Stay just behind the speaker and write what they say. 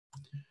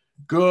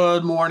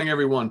Good morning,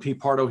 everyone. Pete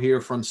Pardo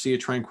here from Sea of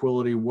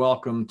Tranquility.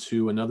 Welcome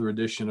to another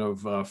edition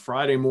of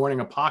Friday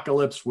Morning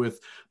Apocalypse with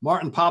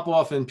Martin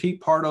Popoff and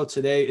Pete Pardo.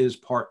 Today is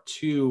part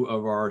 2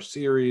 of our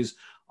series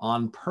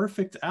on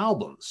perfect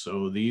albums.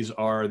 So these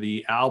are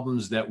the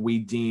albums that we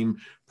deem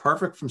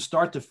perfect from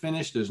start to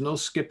finish. There's no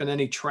skipping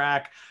any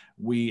track.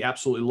 We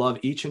absolutely love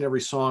each and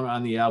every song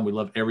on the album. We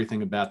love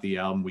everything about the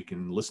album. We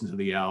can listen to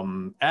the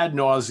album ad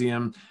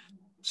nauseum.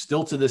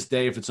 Still to this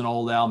day, if it's an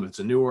old album, if it's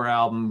a newer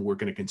album, we're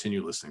going to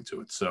continue listening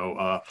to it.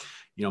 So,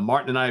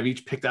 Martin and I have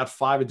each picked out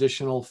 5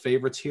 additional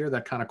favorites here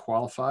that kind of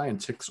qualify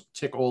and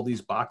tick all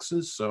these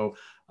boxes. So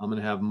I'm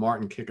going to have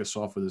Martin kick us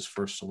off with his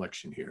first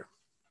selection here.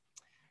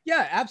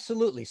 Yeah,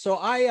 absolutely. So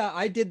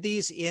I did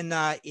these in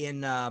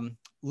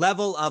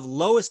level of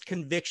lowest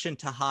conviction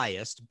to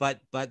highest, but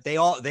they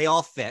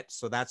all fit.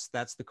 So that's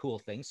the cool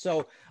thing.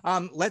 So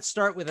let's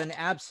start with an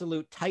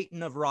absolute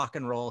titan of rock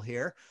and roll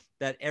here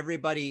that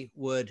everybody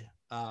would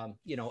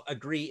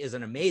agree is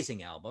an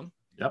amazing album.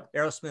 Yep.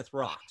 Aerosmith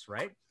Rocks,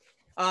 right?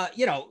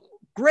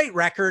 Great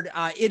record.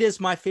 It is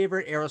my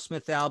favorite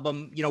Aerosmith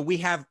album. We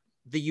have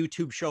the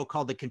YouTube show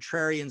called The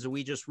Contrarians, and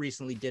we just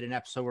recently did an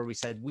episode where we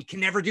said we can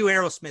never do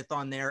Aerosmith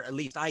on there. At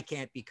least I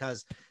can't,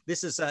 because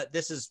this is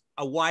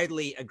a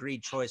widely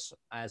agreed choice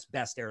as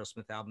best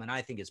Aerosmith album, and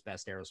I think it's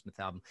best Aerosmith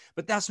album.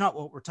 But that's not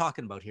what we're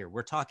talking about here.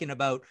 We're talking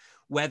about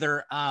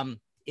whether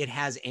it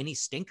has any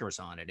stinkers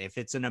on it, if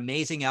it's an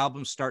amazing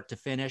album start to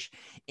finish.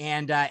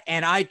 And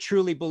I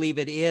truly believe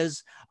it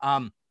is.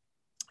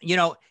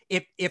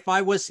 If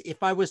I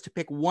was to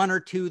pick 1 or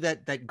 2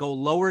 that go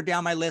lower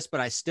down my list,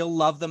 but I still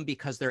love them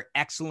because they're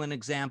excellent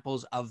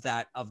examples of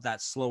that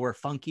slower,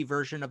 funky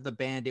version of the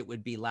band, it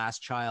would be Last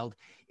Child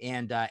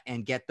and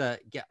Get the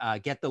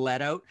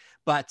Let Out.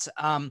 But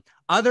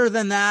other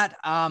than that,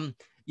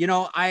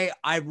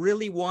 I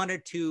really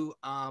wanted to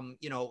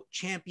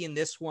champion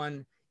this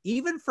one,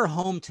 even for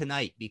Home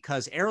Tonight,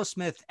 because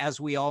Aerosmith,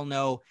 as we all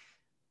know,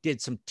 did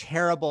some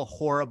terrible,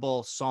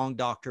 horrible song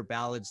doctor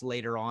ballads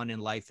later on in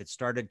life. It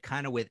started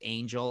kind of with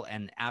Angel.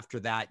 And after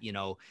that,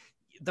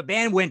 the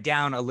band went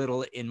down a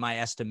little in my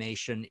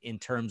estimation in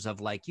terms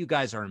of like, you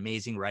guys are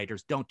amazing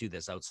writers. Don't do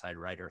this outside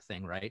writer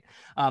thing, right?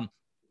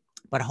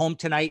 But Home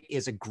Tonight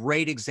is a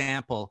great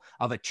example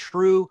of a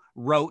true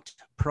rote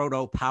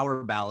proto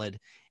power ballad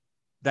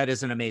that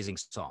is an amazing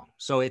song.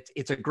 So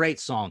it's a great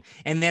song.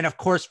 And then, of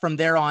course, from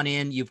there on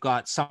in, you've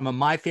got some of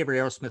my favorite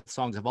Aerosmith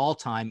songs of all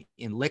time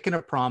in Lickin'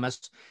 a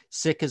Promise,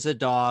 Sick as a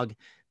Dog,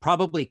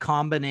 probably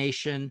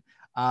Combination,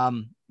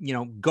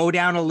 Go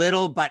Down a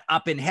Little, but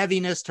up in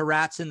heaviness to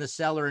Rats in the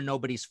Cellar and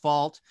Nobody's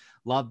Fault,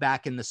 Love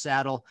Back in the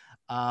Saddle.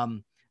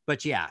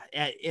 But yeah,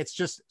 it's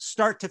just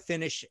start to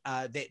finish.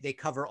 They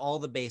cover all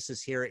the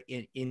bases here,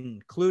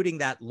 including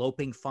that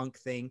loping funk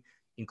thing,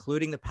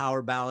 including the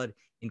power ballad,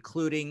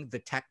 including the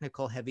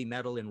technical heavy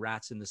metal in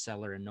Rats in the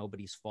Cellar and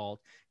Nobody's Fault.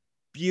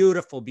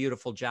 Beautiful,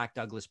 beautiful Jack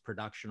Douglas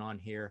production on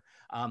here.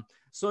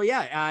 So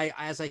yeah,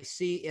 as I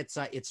see,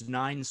 it's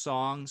 9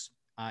 songs.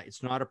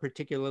 It's not a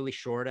particularly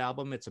short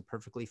album. It's a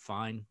perfectly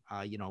fine,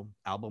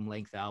 album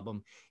length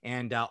album.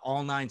 And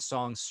all 9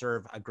 songs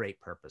serve a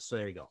great purpose. So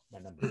there you go, my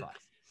number 5.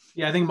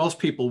 Yeah, I think most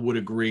people would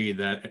agree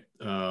that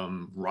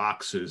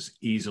Rocks is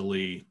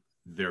easily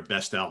their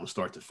best album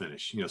start to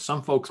finish.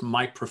 Some folks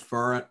might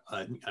prefer it.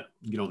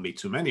 You don't meet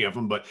too many of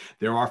them, but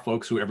there are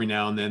folks who every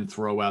now and then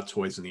throw out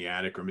Toys in the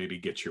Attic or maybe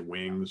Get Your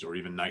Wings or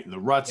even Night in the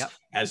Ruts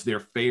as their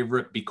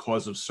favorite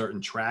because of certain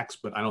tracks.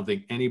 But I don't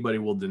think anybody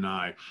will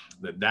deny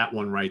that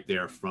one right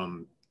there,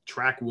 from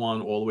track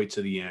 1 all the way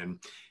to the end,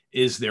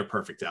 is their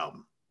perfect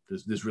album.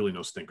 There's really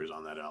no stinkers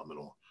on that album at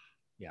all.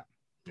 Yeah,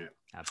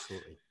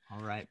 absolutely.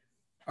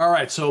 All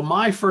right, so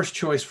my first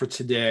choice for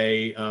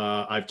today,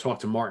 I've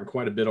talked to Martin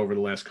quite a bit over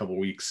the last couple of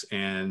weeks,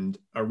 and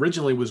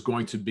originally was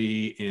going to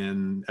be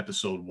in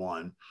episode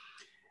 1,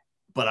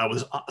 but I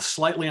was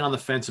slightly on the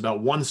fence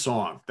about one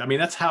song. I mean,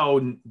 that's how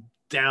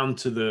down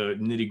to the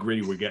nitty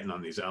gritty we're getting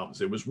on these albums.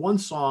 There was one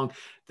song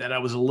that I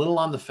was a little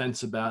on the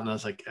fence about, and I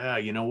was like,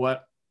 you know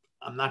what?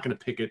 I'm not going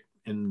to pick it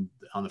on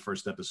the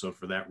first episode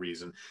for that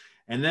reason.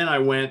 And then I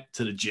went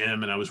to the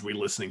gym and I was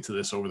re-listening to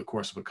this over the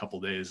course of a couple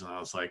of days, and I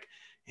was like,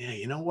 yeah,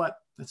 you know what?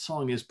 That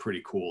song is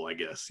pretty cool, I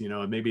guess.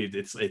 Maybe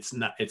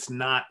it's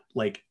not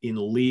like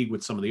in league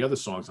with some of the other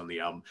songs on the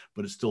album,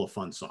 but it's still a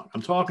fun song.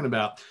 I'm talking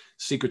about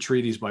Secret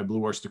Treaties by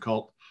Blue Oyster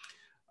Cult.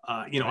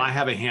 I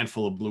have a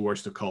handful of Blue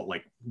Oyster Cult,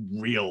 like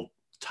real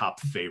top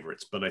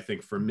favorites, but I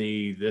think for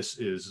me, this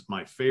is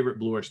my favorite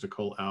Blue Oyster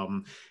Cult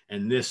album.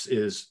 And this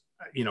is,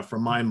 for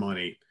my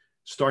money,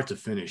 start to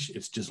finish,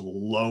 it's just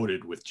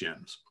loaded with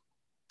gems.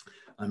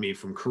 I mean,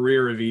 from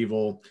Career of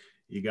Evil,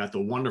 you got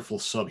the wonderful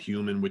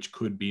Subhuman, which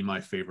could be my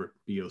favorite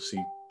BOC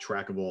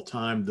track of all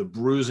time. The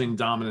Bruising,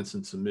 Dominance,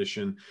 and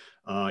Submission.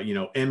 ME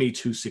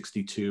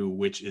 262,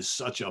 which is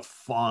such a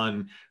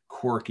fun,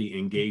 quirky,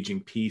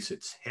 engaging piece.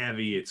 It's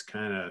heavy. It's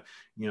kind of,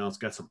 it's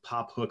got some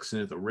pop hooks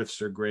in it. The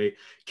riffs are great.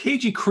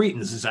 KG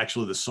Cretans is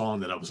actually the song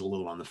that I was a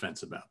little on the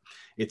fence about.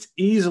 It's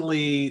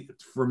easily,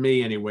 for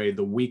me anyway,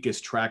 the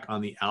weakest track on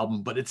the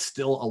album, but it's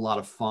still a lot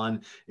of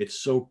fun.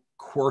 It's so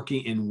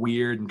quirky and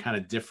weird and kind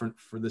of different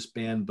for this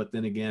band. But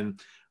then again,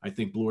 I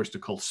think Blue Oyster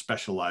Cult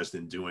specialized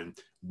in doing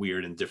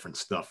weird and different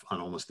stuff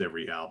on almost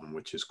every album,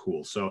 which is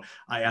cool. So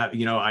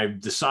I've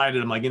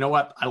decided, I'm like, you know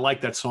what? I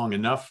like that song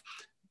enough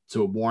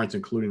to warrant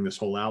including this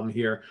whole album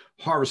here.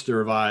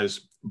 Harvester of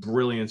Eyes,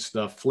 brilliant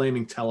stuff.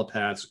 Flaming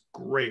Telepaths,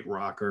 great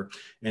rocker.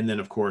 And then,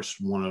 of course,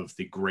 one of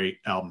the great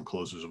album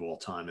closers of all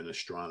time in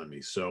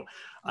Astronomy. So,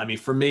 I mean,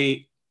 for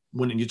me,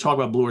 when you talk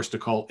about Blue Oyster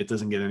Cult, it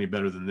doesn't get any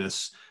better than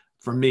this.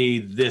 For me,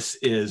 this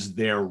is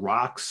their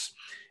rocks,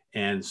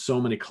 and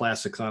so many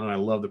classics on it. I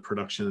love the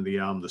production of the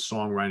album. The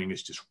songwriting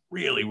is just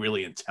really,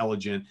 really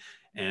intelligent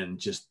and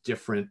just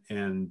different.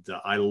 And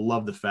I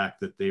love the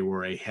fact that they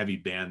were a heavy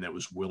band that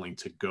was willing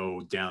to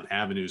go down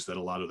avenues that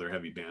a lot of their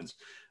heavy bands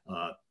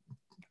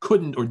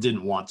couldn't or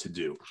didn't want to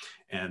do.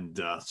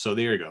 And so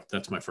there you go.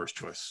 That's my first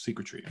choice,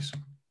 Secret Treaties.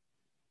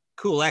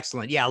 Cool,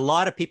 excellent. Yeah, a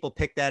lot of people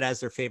pick that as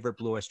their favorite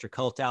Blue Oyster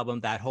Cult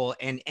album. That whole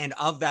and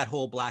of that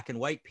whole black and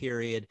white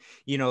period,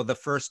 you know, the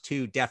first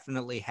two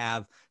definitely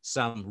have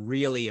some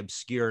really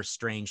obscure,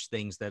 strange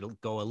things that'll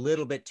go a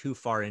little bit too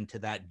far into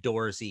that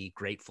Doorsy,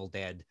 Grateful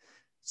Dead,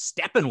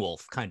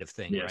 Steppenwolf kind of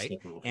thing, Yeah, right?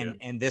 yeah.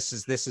 And this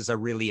is a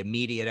really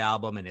immediate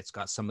album, and it's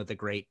got some of the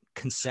great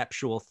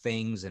conceptual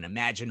things and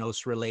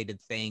Imaginos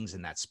related things,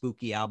 and that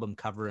spooky album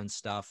cover and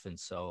stuff. And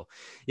so,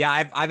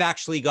 yeah, I've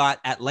actually got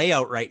at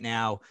layout right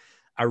now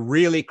a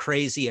really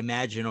crazy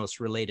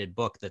Imaginos related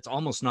book that's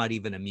almost not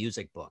even a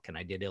music book, and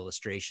I did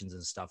illustrations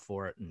and stuff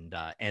for it,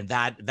 and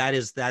that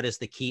is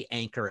the key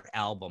anchor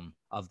album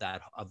of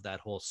that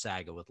whole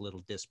saga, with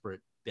little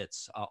disparate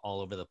bits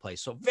all over the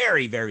place. So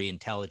very, very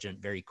intelligent,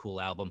 very cool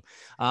album.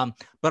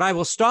 But I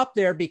will stop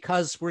there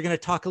because we're going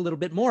to talk a little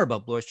bit more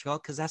about Blue Oyster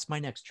Cult, because that's my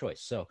next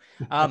choice. So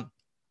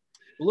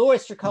Blue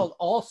Oyster Cult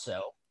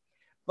also.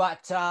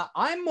 But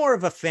I'm more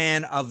of a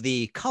fan of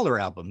the color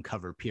album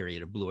cover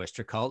period of Blue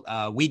Oyster Cult.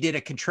 We did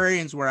a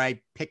Contrarians where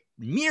I picked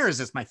Mirrors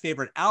as my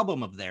favorite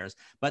album of theirs,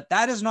 but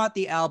that is not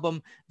the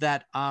album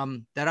that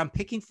I'm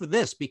picking for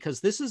this,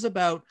 because this is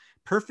about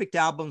perfect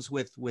albums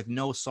with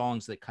no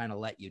songs that kind of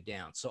let you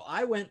down. So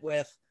I went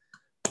with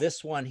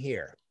this one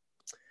here,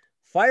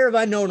 Fire of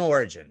Unknown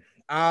Origin.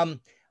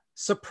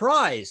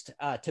 Surprised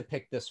to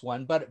pick this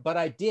one, but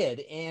I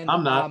did. And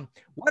I'm not.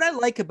 What I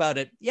like about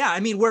it, yeah,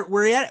 I mean,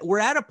 we're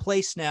at a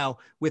place now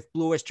with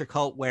Blue Oyster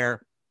Cult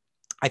where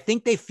I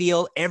think they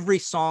feel every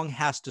song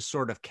has to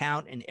sort of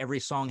count, and every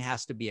song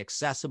has to be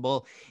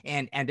accessible,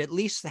 and at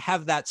least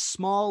have that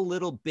small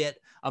little bit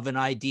of an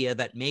idea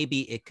that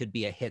maybe it could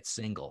be a hit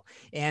single.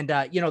 And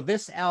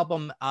this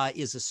album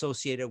is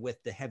associated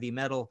with the heavy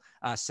metal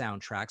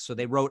soundtrack, so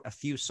they wrote a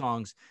few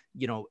songs,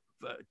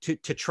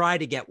 to try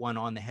to get one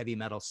on the heavy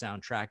metal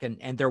soundtrack,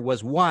 and there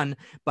was one,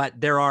 but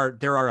there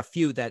are a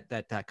few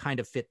that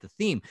kind of fit the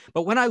theme.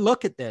 But when I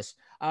look at this,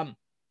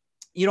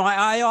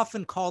 I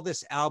often call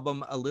this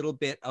album a little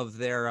bit of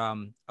their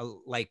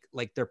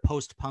like their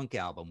post-punk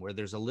album, where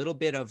there's a little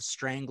bit of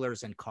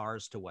Stranglers and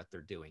Cars to what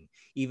they're doing,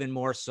 even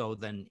more so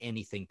than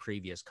anything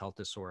previous,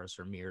 Cultosaurus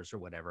or Mirrors or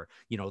whatever.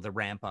 The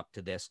ramp up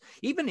to this,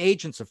 even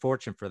Agents of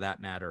Fortune for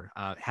that matter,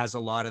 has a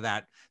lot of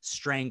that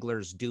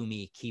Stranglers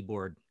doomy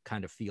keyboard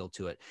kind of feel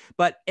to it.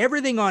 But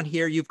everything on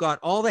here, you've got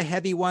all the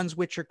heavy ones,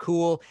 which are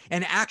cool.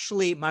 And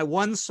actually, my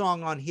one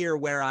song on here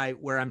where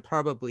I'm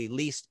probably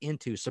least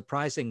into,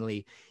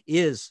 surprisingly,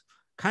 is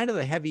kind of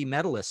the heavy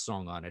metalist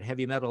song on it,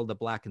 Heavy Metal, the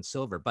Black and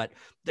Silver. But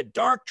the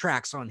dark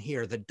tracks on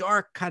here, the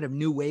dark kind of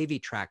new wavy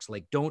tracks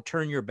like Don't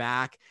Turn Your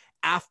Back,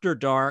 After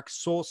Dark,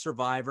 Soul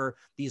Survivor,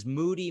 these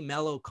moody,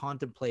 mellow,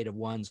 contemplative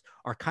ones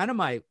are kind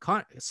of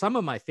some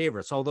of my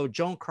favorites, although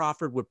Joan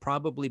Crawford would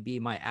probably be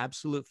my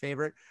absolute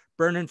favorite.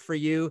 Burning for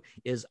You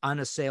is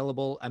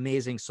unassailable,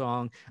 amazing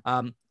song.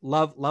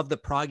 Love the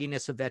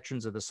progginess of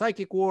Veterans of the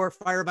Psychic War.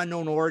 Fire of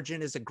Unknown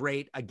Origin is a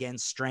great, again,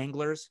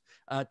 Stranglers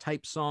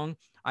type song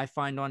I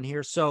find on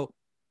here. So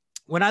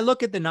when I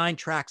look at the 9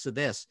 tracks of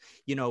this,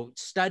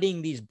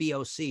 studying these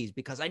BOCs,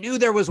 because I knew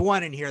there was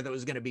one in here that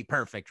was going to be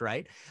perfect,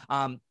 right?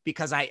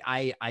 Because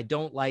I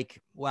don't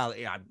like, well,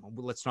 yeah,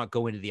 let's not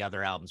go into the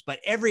other albums, but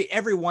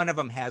every one of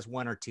them has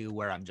one or two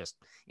where I'm just,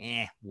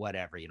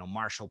 whatever,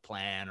 Marshall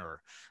Plan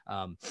or,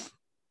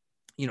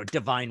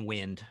 Divine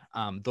Wind.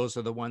 Those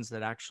are the ones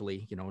that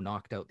actually,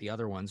 knocked out the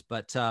other ones.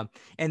 But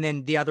and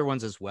then the other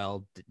ones as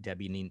well,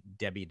 Debbie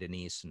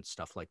Denise and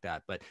stuff like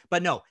that.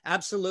 But no,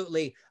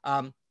 absolutely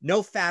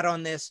no fat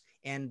on this.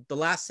 And the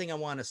last thing I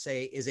want to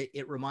say is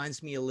it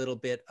reminds me a little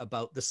bit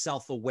about the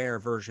self-aware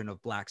version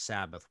of Black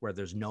Sabbath, where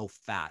there's no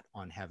fat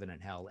on Heaven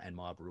and Hell and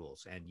Mob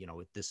Rules. And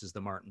this is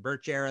the Martin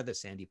Birch era, the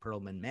Sandy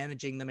Pearlman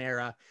managing them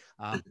era.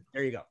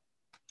 There you go.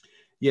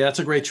 Yeah, that's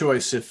a great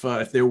choice. If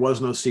there was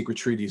no Secret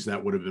Treaties,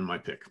 that would have been my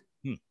pick.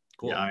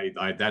 Cool.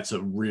 Yeah, that's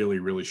a really,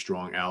 really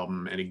strong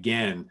album. And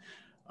again,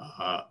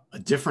 a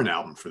different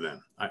album for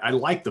them. I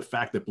like the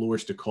fact that Blue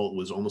Oyster Cult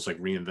was almost like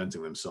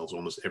reinventing themselves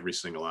almost every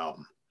single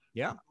album.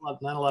 Yeah.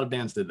 Not a lot of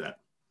bands did that,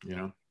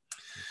 Cool.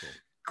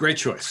 Great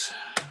choice.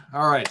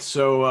 All right.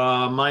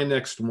 So my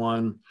next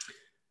one,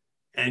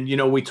 And, you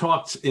know, we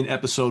talked in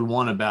episode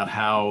 1 about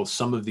how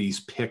some of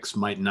these picks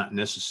might not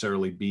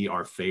necessarily be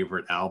our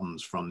favorite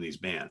albums from these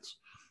bands,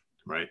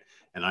 right?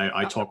 And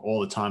I talk all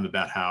the time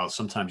about how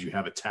sometimes you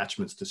have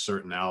attachments to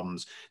certain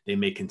albums. They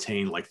may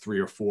contain like 3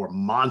 or 4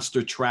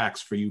 monster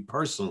tracks for you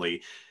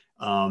personally.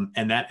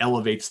 And that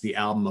elevates the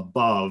album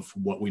above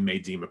what we may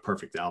deem a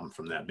perfect album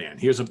from that band.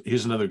 Here's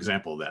another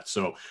example of that.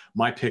 So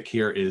my pick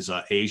here is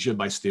Asia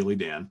by Steely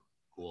Dan.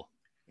 Cool.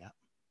 Yeah.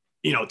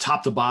 You know,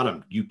 top to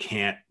bottom, you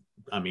can't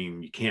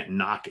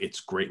knock its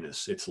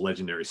greatness, its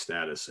legendary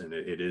status, and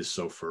it is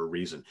so for a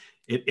reason.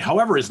 It,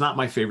 however, is not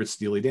my favorite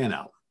Steely Dan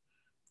album.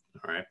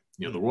 All right.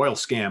 You know, the Royal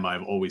Scam,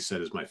 I've always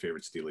said, is my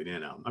favorite Steely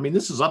Dan album. I mean,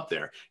 this is up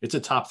there. It's a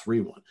top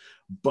 3 one.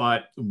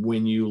 But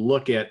when you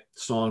look at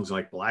songs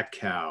like Black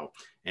Cow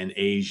and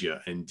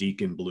Asia and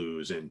Deacon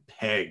Blues and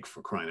Peg,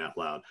 for crying out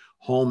loud,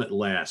 Home at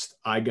Last,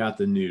 I Got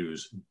the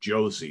News,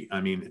 Josie.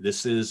 I mean,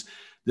 this is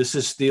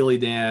Steely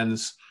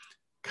Dan's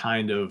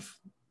kind of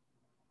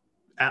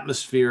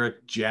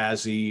atmospheric,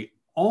 jazzy,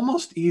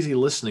 almost easy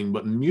listening,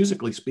 but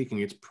musically speaking,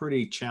 it's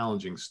pretty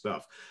challenging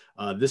stuff.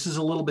 This is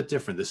a little bit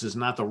different. This is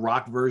not the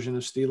rock version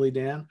of Steely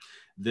Dan.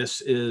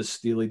 This is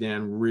Steely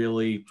Dan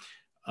really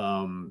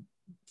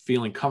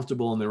feeling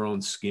comfortable in their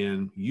own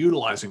skin,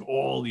 utilizing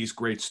all these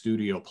great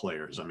studio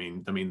players. I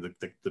mean,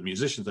 the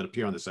musicians that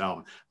appear on this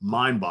album,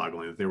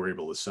 mind-boggling that they were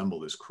able to assemble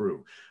this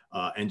crew.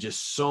 And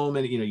just so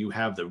many, you know, you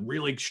have the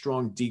really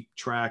strong, deep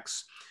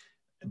tracks,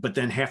 but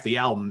then half the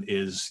album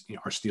is, you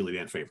know, our Steely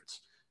Dan favorites.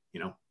 You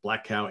know,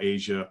 Black Cow,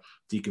 Asia,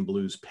 Deacon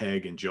Blues,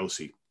 Peg, and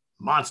Josie,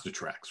 monster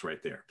tracks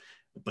right there.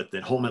 But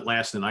then Home at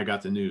Last and I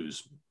Got the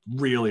News,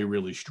 really,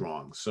 really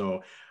strong.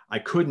 So I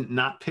couldn't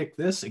not pick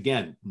this.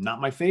 Again,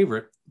 not my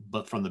favorite,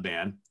 but from the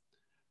band.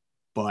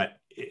 But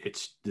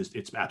it's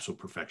absolute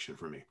perfection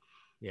for me.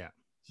 Yeah.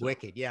 So.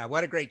 Wicked. Yeah.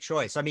 What a great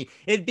choice. I mean,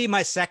 it'd be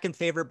my second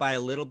favorite by a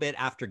little bit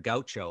after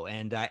Gaucho.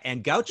 And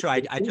Gaucho,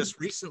 I just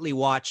recently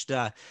watched,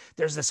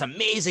 there's this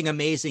amazing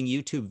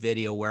YouTube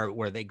video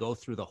where they go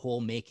through the whole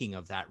making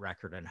of that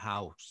record and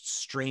how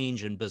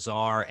strange and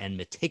bizarre and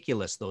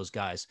meticulous those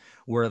guys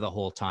were the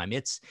whole time.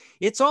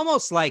 It's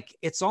almost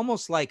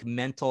like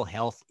mental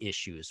health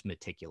issues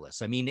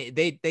meticulous. I mean,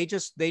 they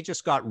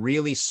just got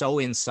really so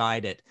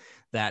inside it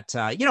that,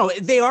 you know,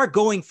 they are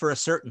going for a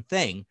certain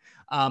thing.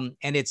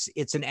 And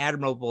it's an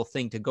admirable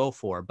thing to go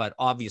for, but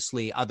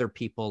obviously other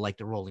people like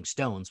the Rolling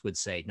Stones would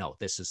say, no,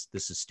 this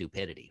is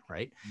stupidity,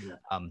 right?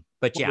 Yeah.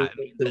 But yeah,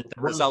 the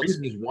results. One of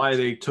the reasons why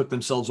they took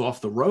themselves off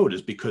the road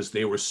is because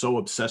they were so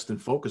obsessed and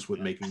focused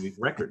with making these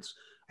records.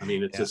 I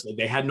mean, it's just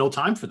they had no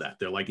time for that.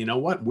 They're like, you know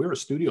what? We're a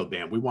studio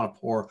band. We want to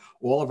pour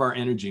all of our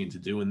energy into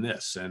doing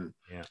this. And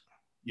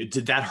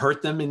did that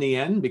hurt them in the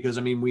end? Because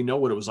I mean, we know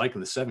what it was like in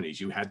the 70s.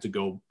 You had to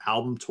go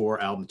album tour.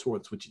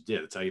 That's what you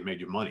did. That's how you made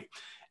your money.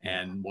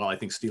 And while I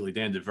think Steely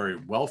Dan did very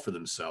well for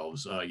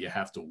themselves, you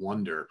have to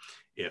wonder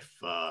if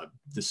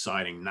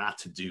deciding not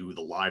to do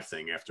the live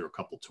thing after a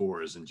couple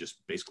tours and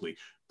just basically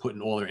putting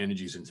all their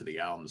energies into the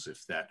albums,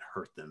 if that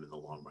hurt them in the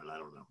long run. I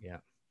don't know. Yeah.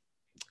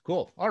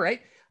 Cool. All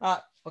right.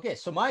 Okay.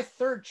 So my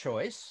third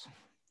choice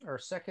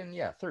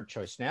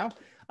now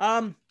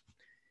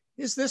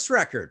is this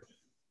record.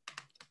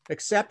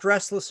 Except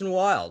Restless and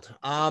Wild.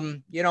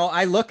 You know,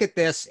 I look at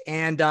this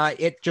and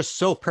it just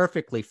so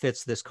perfectly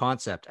fits this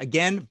concept.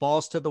 Again,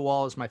 Balls to the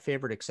Wall is my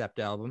favorite Accept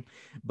album,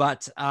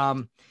 but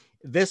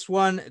this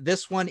one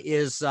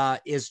is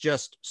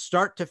just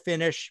start to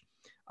finish,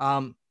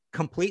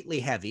 completely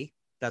heavy.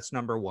 That's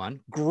number one.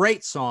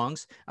 Great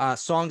songs,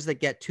 songs that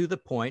get to the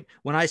point.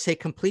 When I say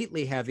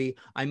completely heavy,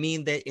 I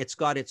mean that it's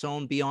got its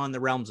own Beyond the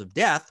Realms of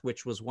Death,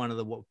 which was one of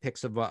the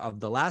picks of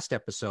the last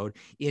episode,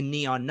 in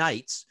Neon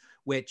Nights,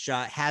 which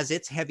has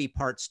its heavy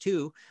parts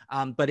too,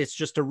 but it's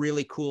just a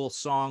really cool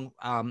song.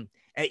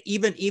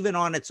 Even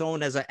on its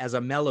own as a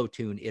mellow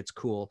tune, it's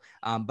cool.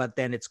 But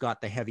then it's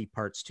got the heavy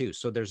parts too.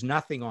 So there's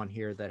nothing on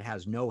here that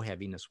has no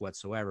heaviness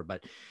whatsoever.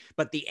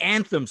 But the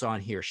anthems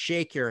on here,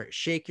 shake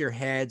your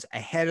heads,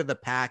 Ahead of the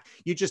Pack.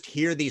 You just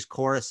hear these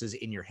choruses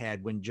in your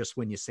head when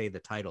you say the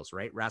titles,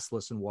 right?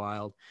 Restless and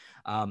Wild.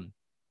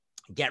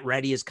 Get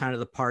Ready is kind of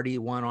the party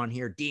one on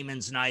here.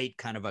 Demon's Night,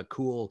 kind of a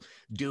cool,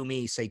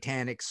 doomy,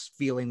 satanic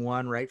feeling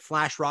one, right?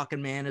 Flash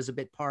Rockin' Man is a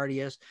bit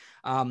partyish.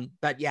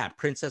 But yeah,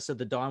 Princess of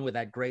the Dawn with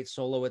that great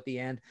solo at the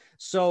end.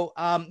 So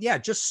yeah,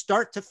 just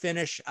start to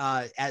finish,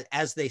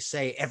 as they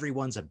say,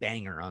 everyone's a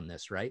banger on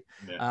this, right?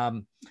 Yeah.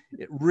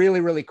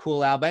 Really, really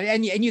cool album.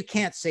 And you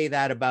can't say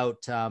that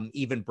about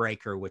even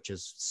Breaker, which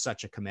is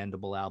such a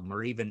commendable album,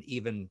 or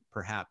even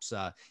perhaps,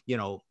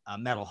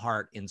 Metal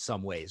Heart in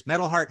some ways.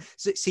 Metal Heart,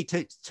 see,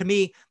 to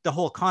me, the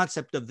whole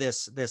concept of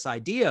this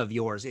idea of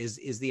yours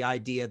is the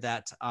idea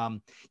that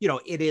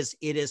it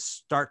is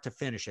start to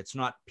finish. It's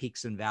not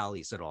peaks and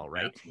valleys at all,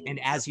 right? Absolutely. And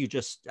as you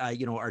just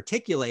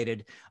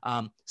articulated,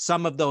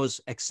 some of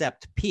those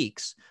Accept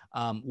peaks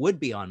would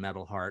be on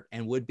Metal Heart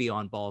and would be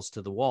on Balls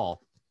to the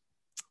Wall.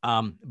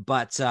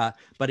 But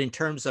in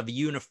terms of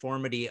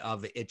uniformity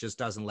of it just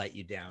doesn't let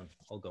you down.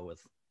 I'll go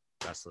with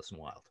Restless and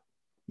Wild.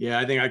 Yeah,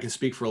 I think I can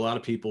speak for a lot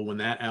of people. When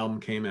that album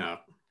came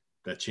out,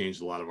 that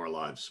changed a lot of our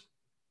lives.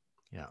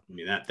 Yeah. I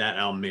mean, that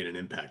album made an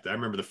impact. I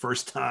remember the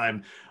first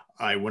time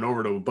I went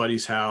over to a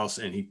buddy's house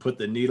and he put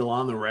the needle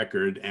on the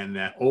record, and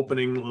that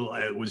opening,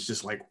 it was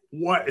just like,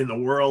 what in the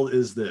world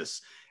is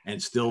this?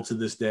 And still to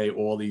this day,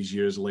 all these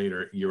years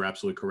later, you're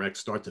absolutely correct.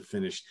 Start to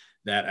finish,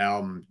 that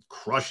album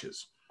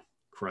crushes.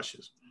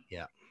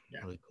 Yeah. Yeah.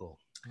 Really cool.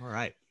 All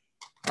right.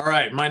 All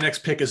right. My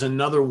next pick is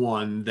another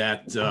one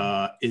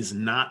that is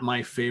not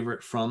my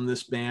favorite from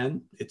this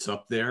band. It's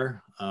up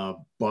there,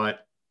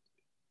 but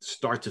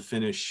start to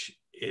finish,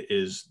 it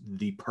is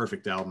the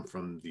perfect album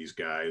from these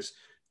guys.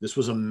 This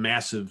was a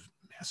massive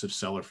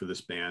seller for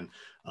this band.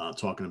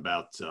 Talking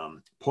about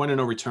Point of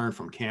No Return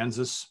from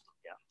Kansas.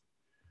 Yeah.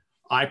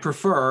 I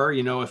prefer,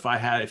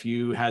 if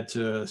you had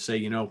to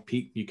say,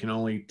 Pete, you can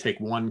only take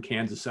one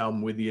Kansas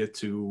album with you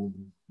to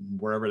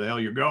wherever the hell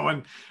you're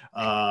going,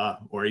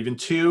 or even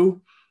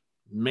two,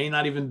 may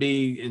not even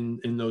be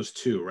in those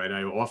two, right?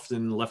 I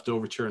often Left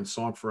Overture and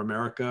Song for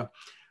America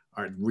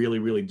are really,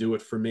 really do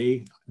it for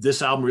me.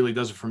 This album really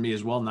does it for me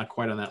as well. Not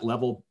quite on that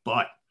level,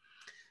 but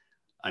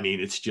I mean,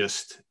 it's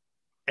just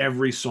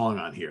every song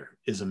on here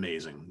is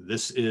amazing.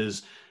 This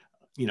is,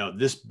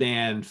 this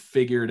band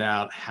figured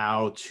out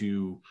how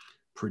to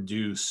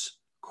produce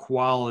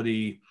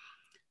quality,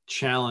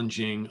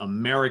 challenging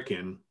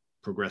American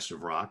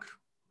progressive rock.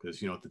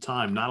 Because, at the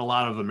time, not a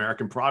lot of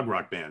American prog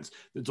rock bands.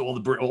 It's all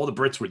the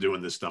Brits were doing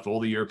this stuff.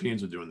 All the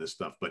Europeans were doing this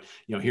stuff. But,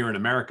 here in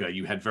America,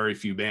 you had very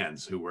few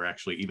bands who were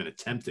actually even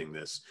attempting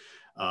this.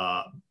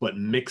 But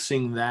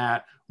mixing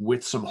that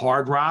with some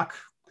hard rock,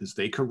 because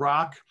they could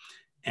rock,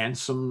 and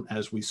some,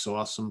 as we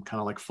saw, some kind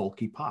of like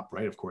folky pop,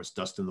 right? Of course,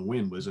 Dust in the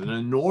Wind was an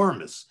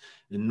enormous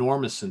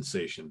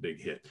sensation,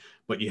 big hit.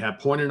 But you have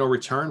Point of No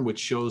Return, which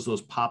shows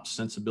those pop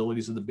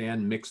sensibilities of the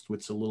band mixed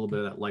with a little bit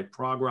of that light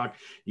prog rock.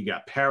 You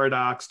got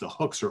Paradox. The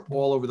hooks are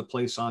all over the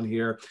place on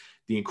here.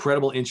 The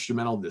incredible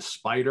instrumental, The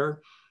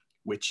Spider,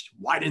 which,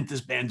 why didn't this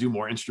band do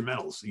more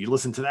instrumentals? You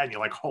listen to that and you're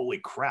like, holy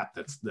crap,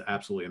 that's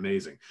absolutely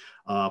amazing.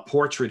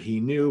 Portrait He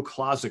Knew,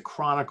 Closet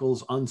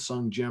Chronicles,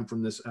 unsung gem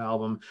from this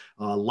album.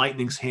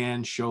 Lightning's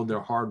Hand showed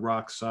their hard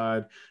rock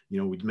side. We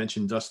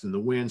mentioned Dust in the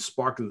Wind,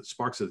 Sparks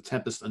of the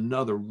Tempest,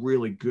 another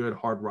really good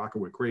hard rocker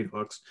with great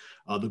hooks.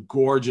 The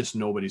gorgeous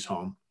Nobody's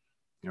Home.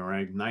 All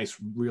right, nice,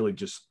 really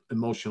just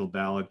emotional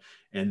ballad.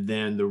 And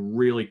then the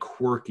really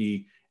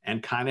quirky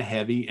and kind of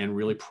heavy and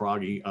really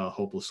proggy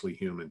Hopelessly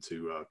Human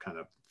to kind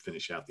of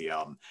finish out the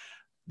album.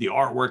 The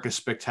artwork is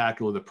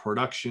spectacular. The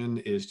production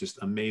is just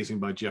amazing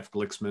by Jeff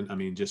Glicksman. I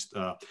mean, just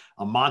a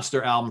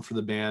monster album for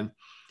the band.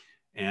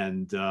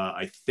 And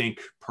I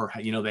think,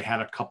 they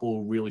had a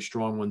couple really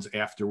strong ones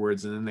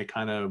afterwards, and then they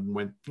kind of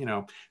went,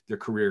 their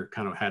career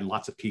kind of had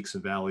lots of peaks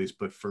and valleys.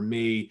 But for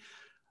me,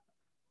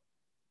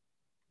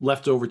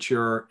 Left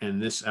Overture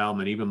and this album,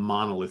 and even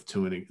Monolith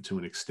to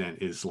an extent,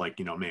 is like,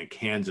 man,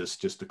 Kansas,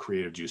 just the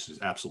creative juice is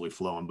absolutely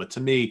flowing. But to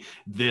me,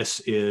 this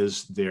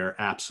is their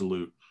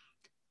absolute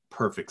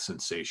perfect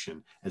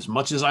sensation. As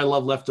much as I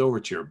love Left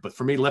Overture, but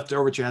for me, Left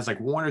Overture has like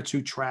one or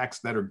two tracks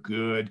that are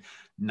good,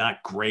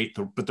 not great,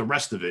 but the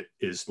rest of it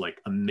is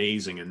like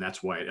amazing, and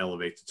that's why it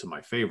elevates it to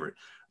my favorite.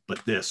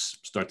 But this,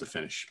 start to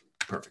finish,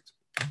 perfect.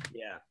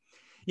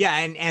 Yeah,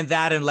 and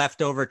that and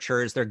Left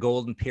Overture is their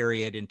golden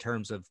period in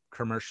terms of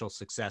commercial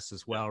success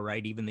as well,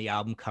 right? Even the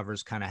album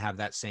covers kind of have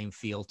that same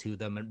feel to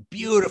them, and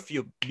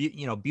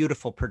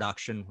beautiful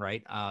production,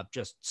 right?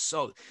 Just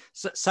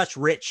such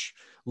rich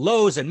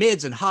lows and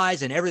mids and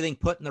highs and everything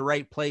put in the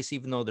right place,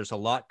 even though there's a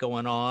lot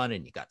going on.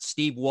 And you got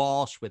Steve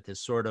Walsh with his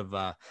sort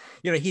of,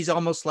 he's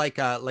almost like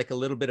a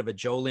little bit of a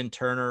Joe Lynn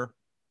Turner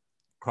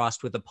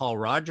crossed with the Paul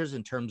Rogers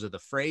in terms of the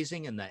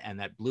phrasing and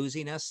that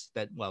bluesiness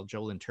that, well,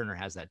 Joe Lynn Turner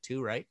has that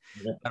too, right?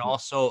 Yeah. But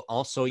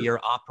also your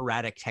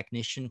operatic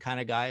technician kind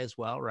of guy as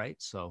well, right?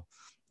 So,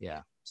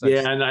 yeah.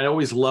 And I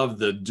always loved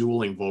the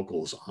dueling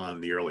vocals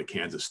on the early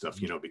Kansas stuff,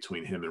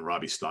 between him and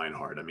Robbie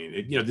Steinhardt. I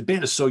mean, the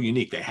band is so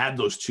unique. They had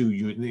those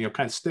two,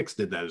 kind of Styx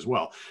did that as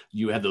well.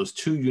 You had those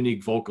two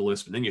unique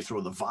vocalists, and then you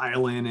throw the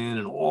violin in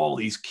and all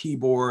these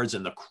keyboards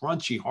and the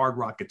crunchy hard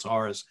rock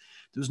guitars.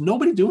 There's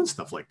nobody doing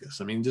stuff like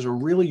this. I mean, there's a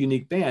really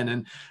unique band.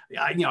 And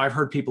I've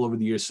heard people over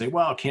the years say,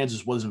 well,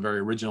 Kansas wasn't very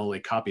original. They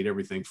copied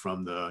everything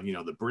from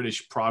the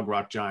British prog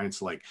rock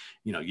giants like,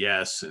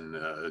 Yes,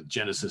 and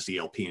Genesis,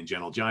 ELP, and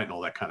Gentle Giant, and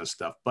all that kind of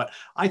stuff. But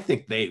I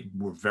think they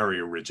were very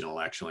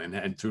original, actually,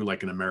 and threw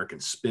like an American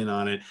spin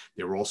on it.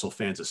 They were also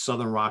fans of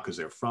Southern rock because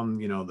they're from,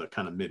 the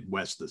kind of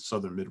Midwest, the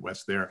Southern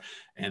Midwest there.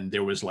 And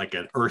there was like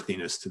an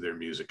earthiness to their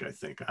music, I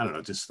think. I don't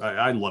know,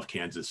 I love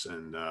Kansas,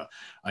 and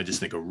I just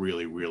think a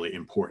really, really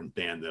important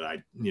band that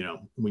I,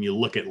 when you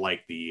look at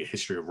like the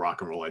history of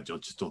rock and roll, I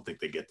don't think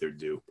they get their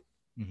due.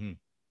 Mm-hmm.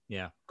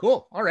 Yeah.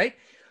 Cool. All right.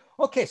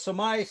 Okay. So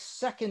my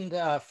second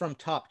from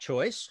top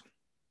choice,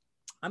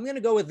 I'm going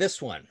to go with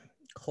this one.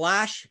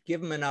 Clash,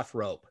 Give 'Em Enough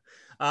Rope.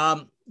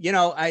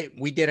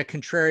 we did a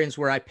contrarians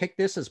where I picked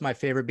this as my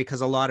favorite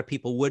because a lot of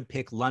people would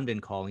pick London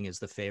Calling as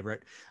the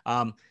favorite.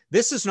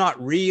 This is not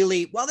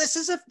really, well, this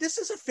is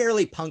a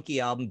fairly punky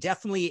album,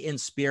 definitely in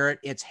spirit.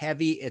 It's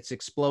heavy, it's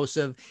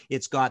explosive.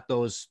 It's got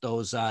those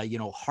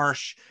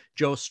harsh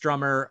Joe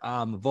Strummer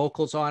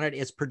vocals on it.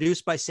 It's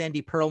produced by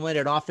Sandy Pearlman.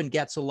 It often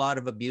gets a lot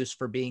of abuse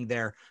for being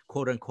their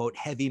quote unquote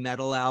heavy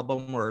metal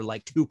album or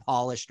like too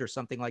polished or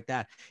something like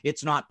that.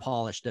 It's not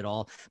polished at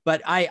all.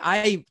 But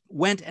I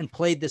went and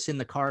played this in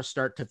the car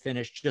start to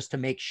finish just to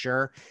make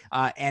sure.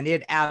 And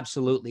it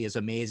absolutely is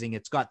amazing.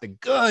 It's got the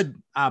good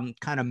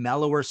kind of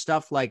mellower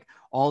stuff like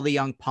All the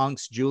Young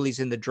Punks, Julie's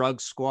in the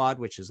Drug Squad,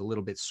 which is a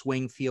little bit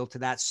swing feel to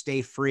that.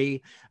 Stay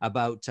Free,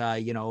 about,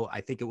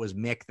 I think it was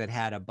Mick that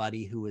had a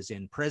buddy who was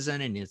in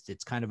prison, and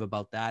it's kind of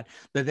about that.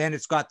 But then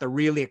it's got the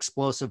really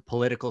explosive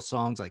political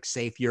songs like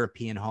Safe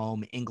European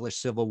Home, English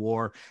Civil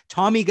War.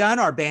 Tommy Gun,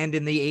 our band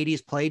in the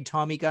 80s played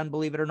Tommy Gun,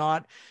 believe it or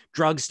not.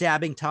 Drug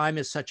Stabbing Time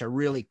is such a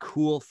really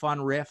cool,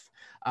 fun riff.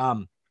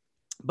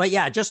 But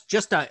yeah,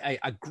 just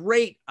a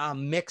great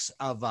mix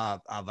of a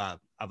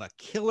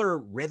killer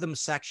rhythm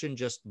section,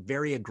 just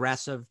very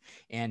aggressive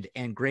and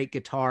great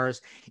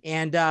guitars.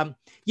 And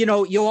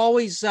you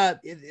always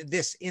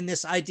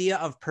this idea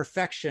of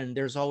perfection,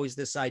 there's always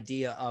this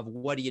idea of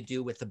what do you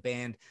do with a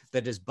band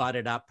that is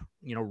butted up,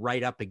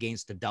 right up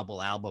against a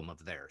double album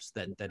of theirs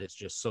that is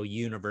just so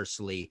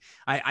universally.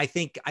 I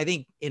think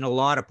in a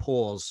lot of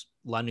polls,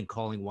 London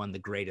Calling won the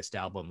greatest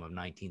album of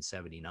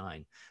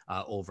 1979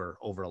 over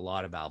a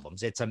lot of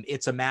albums.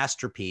 It's a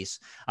masterpiece,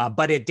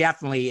 but it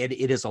definitely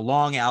it is a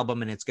long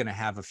album, and it's going to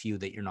have a few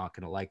that you're not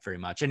going to like very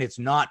much. And it's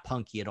not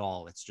punky at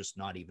all. It's just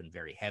not even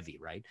very heavy,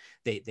 right?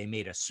 They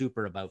made a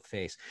super about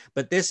face,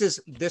 but this is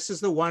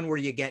the one where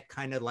you get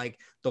kind of like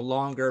the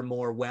longer,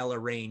 more well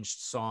arranged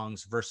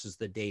songs versus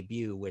the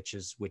debut, which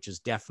is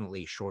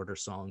definitely shorter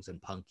songs and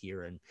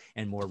punkier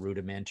and more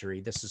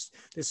rudimentary. This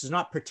is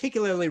not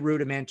particularly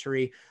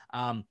rudimentary.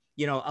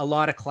 A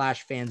lot of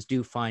Clash fans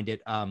do find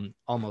it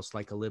almost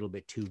like a little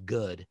bit too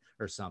good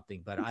or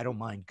something, but I don't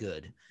mind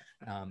good.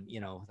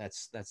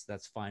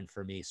 That's fine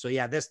for me. So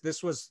yeah,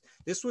 this was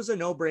a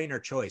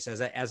no-brainer choice.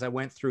 As I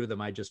went through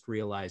them, I just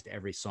realized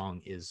every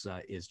song is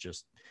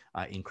just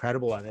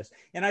incredible on this.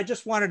 And I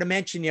just wanted to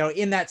mention,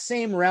 in that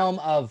same realm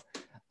of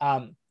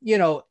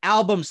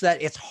albums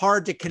that it's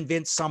hard to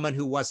convince someone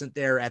who wasn't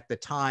there at the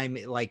time,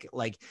 like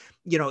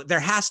there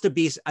has to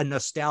be a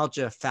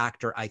nostalgia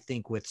factor, I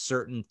think, with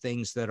certain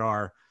things that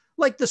are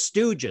like the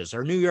Stooges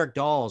or New York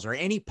Dolls or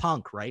any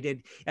punk,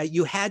 right?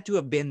 You had to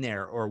have been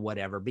there or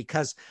whatever,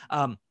 because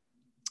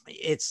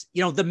it's,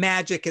 the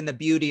magic and the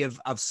beauty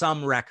of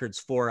some records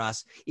for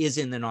us is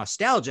in the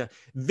nostalgia,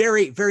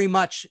 very, very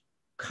much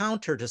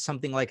counter to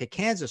something like a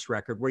Kansas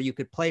record where you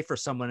could play for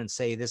someone and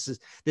say, this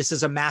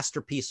is a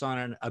masterpiece on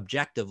an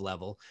objective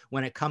level.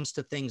 When it comes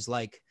to things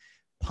like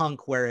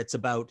punk, where it's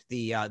about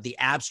the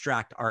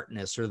abstract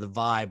artness or the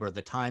vibe or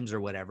the times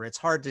or whatever, it's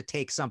hard to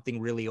take something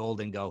really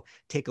old and go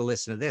take a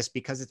listen to this,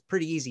 because it's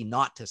pretty easy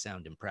not to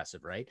sound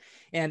impressive, right?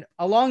 And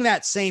along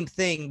that same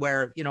thing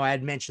where, I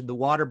had mentioned the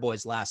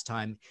Waterboys last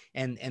time,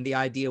 and the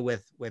idea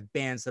with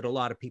bands that a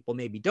lot of people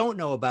maybe don't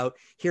know about,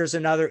 here's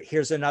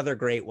another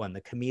great one,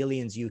 the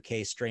Chameleons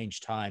UK Strange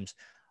Times.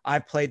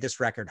 I've played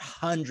this record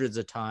hundreds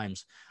of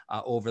times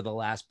over the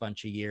last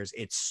bunch of years.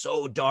 It's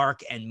so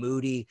dark and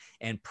moody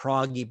and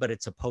proggy, but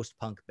it's a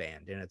post-punk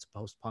band and it's a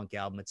post-punk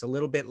album. It's a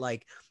little bit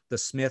like the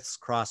Smiths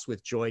crossed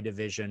with Joy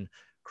Division,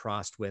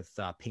 crossed with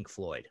Pink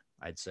Floyd,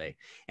 I'd say.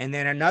 And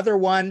then another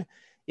one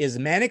is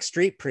Manic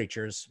Street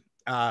Preachers.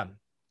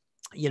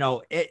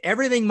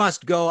 Everything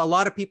Must Go. A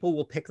lot of people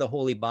will pick the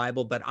Holy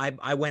Bible, but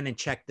I went and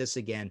checked this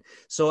again.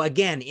 So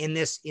again, in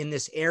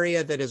this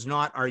area that is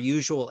not our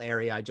usual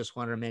area, I just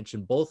wanted to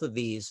mention both of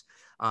these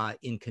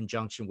in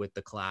conjunction with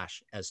the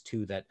Clash as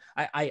two that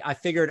I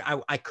figured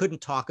I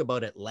couldn't talk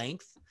about at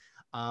length.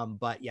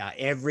 But yeah,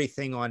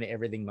 everything on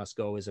Everything Must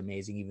Go is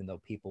amazing, even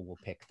though people will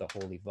pick the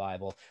Holy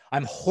Bible.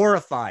 I'm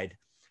horrified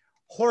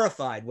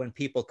when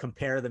people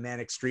compare the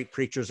Manic Street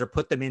Preachers or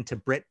put them into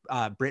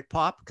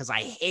Britpop, because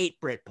I hate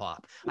Britpop.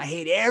 I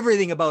hate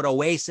everything about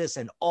Oasis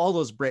and all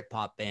those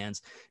Britpop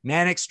bands.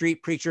 Manic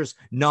Street Preachers,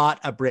 not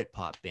a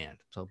Britpop band.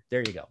 So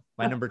there you go.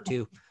 My number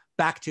two.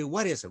 Back to,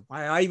 what is it?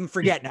 I even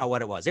forget now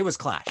what it was. It was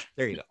Clash.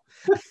 There you go.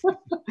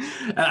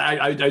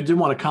 I did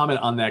want to comment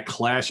on that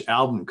Clash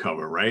album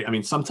cover, right? I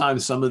mean,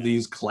 sometimes some of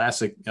these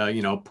classic,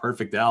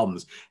 perfect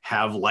albums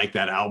have like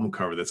that album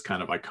cover that's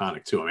kind of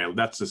iconic too. I mean,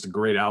 that's just a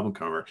great album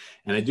cover.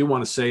 And I do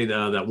want to say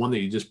that one that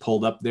you just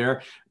pulled up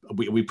there,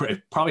 we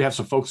probably have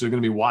some folks that are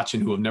going to be watching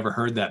who have never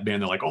heard that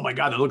band. They're like, oh my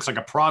God, that looks like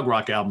a prog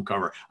rock album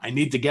cover. I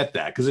need to get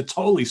that, because it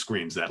totally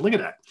screams that. Look at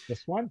that.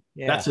 This one?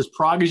 Yeah. That's as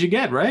prog as you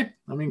get, right?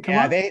 I mean, come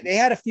on. They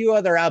had a few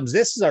other albums.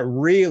 This is a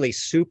really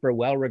super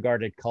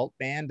well-regarded cult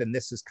band, and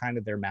this is kind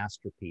of their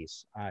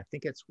masterpiece. I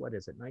think it's, what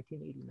is it,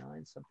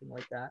 1989, something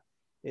like that.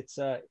 It's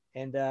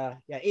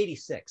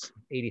 86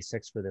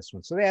 for this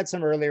one. So they had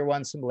some earlier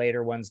ones, some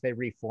later ones. They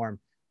reformed.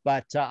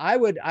 But I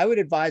would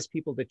advise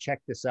people to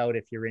check this out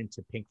if you're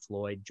into Pink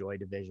Floyd, Joy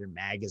Division,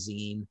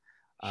 Magazine,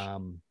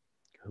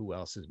 Who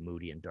else is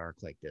moody and dark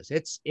like this?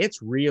 It's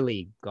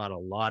really got a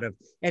lot of,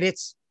 and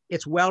it's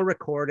well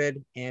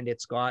recorded, and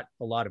it's got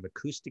a lot of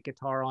acoustic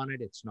guitar on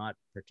it. It's not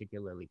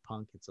particularly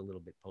punk. It's a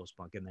little bit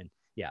post-punk. And then,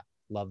 yeah,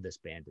 love this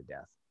band to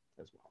death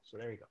as well. So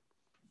there you go.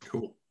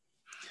 Cool.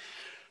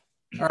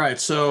 All right.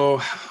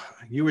 So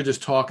you were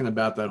just talking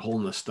about that whole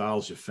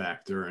nostalgia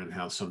factor and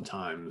how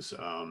sometimes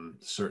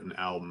certain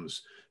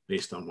albums,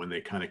 based on when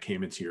they kind of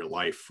came into your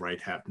life, right,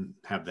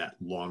 have that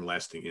long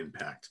lasting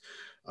impact.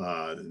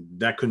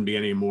 That couldn't be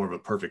any more of a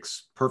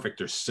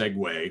perfecter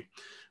segue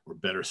or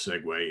better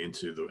segue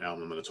into the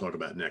album I'm going to talk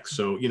about next.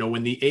 So, you know,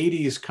 when the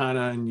 80s kind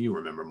of, and you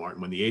remember,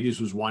 Martin, when the 80s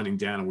was winding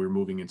down and we were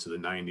moving into the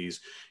 90s,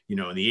 you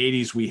know, in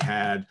the 80s we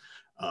had,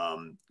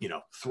 you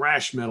know,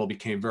 thrash metal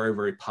became very,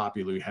 very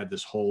popular. We had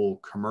this whole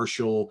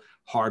commercial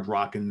hard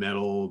rock and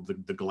metal,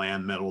 the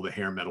glam metal, the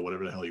hair metal,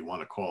 whatever the hell you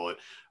want to call it,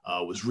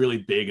 was really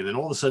big. And then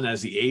all of a sudden,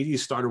 as the 80s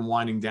started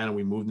winding down and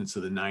we moved into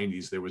the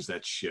 90s, there was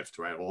that shift,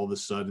 right? All of a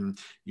sudden,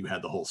 you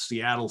had the whole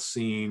Seattle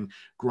scene,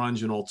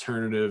 grunge and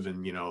alternative,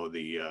 and, you know,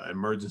 the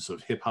emergence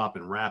of hip hop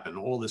and rap and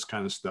all this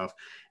kind of stuff.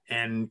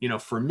 And, you know,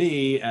 for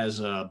me,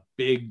 as a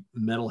big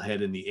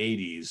metalhead in the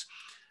 80s,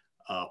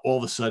 all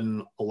of a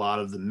sudden, a lot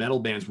of the metal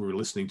bands we were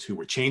listening to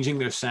were changing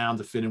their sound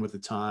to fit in with the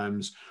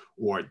times,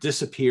 or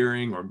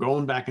disappearing, or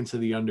going back into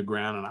the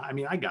underground. And I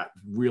mean, I got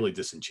really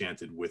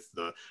disenchanted with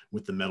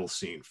the metal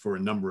scene for a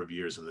number of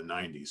years in the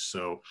 90s.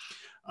 So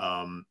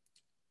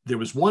there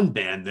was one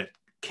band that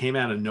came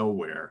out of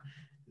nowhere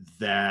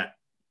that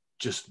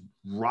just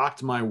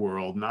rocked my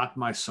world, knocked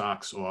my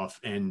socks off,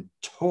 and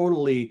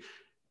totally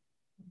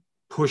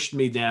pushed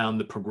me down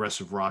the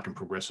progressive rock and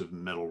progressive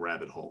metal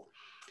rabbit hole.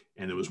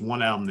 And there was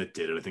one album that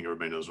did it. I think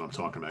everybody knows what I'm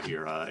talking about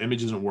here.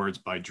 Images and Words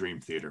by Dream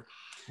Theater.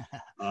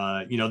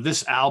 You know,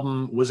 this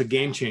album was a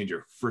game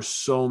changer for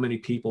so many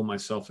people,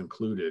 myself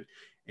included.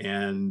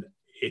 And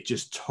it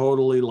just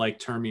totally like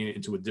turned me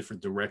into a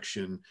different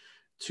direction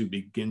to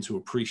begin to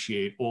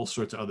appreciate all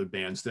sorts of other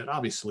bands that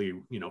obviously,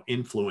 you know,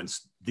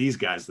 influenced these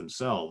guys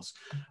themselves.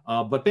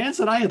 But bands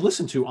that I had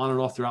listened to on and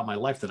off throughout my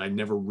life that I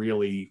never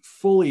really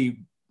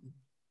fully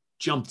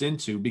jumped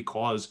into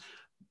because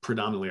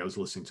predominantly I was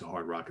listening to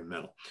hard rock and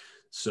metal.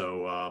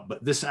 So,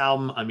 but this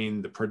album, I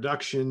mean, the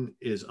production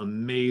is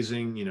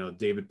amazing. You know,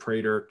 David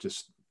Prater,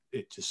 just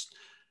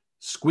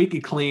squeaky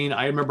clean.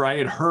 I remember I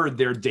had heard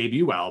their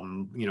debut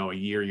album, you know, a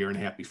year and a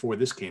half before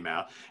this came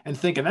out, and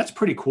thinking that's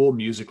pretty cool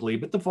musically,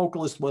 but the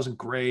vocalist wasn't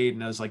great.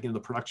 And I was like, you know, the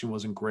production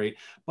wasn't great,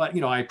 but, you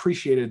know, I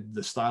appreciated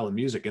the style of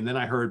music. And then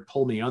I heard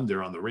Pull Me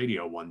Under on the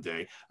radio one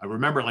day. I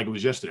remember it like it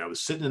was yesterday. I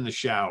was sitting in the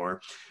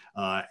shower.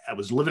 I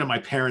was living at my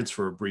parents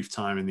for a brief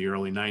time in the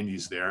early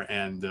 90s there,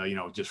 and, you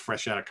know, just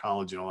fresh out of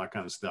college and all that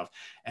kind of stuff.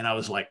 And I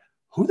was like,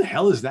 who the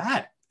hell is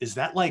that? Is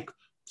that like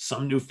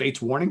some new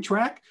Fates Warning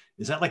track?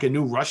 Is that like a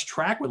new Rush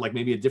track with like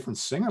maybe a different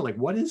singer? Like,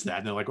 what is that?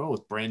 And they're like, oh,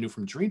 it's brand new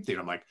from Dream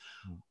Theater. I'm like,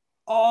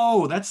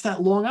 oh, that's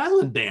that Long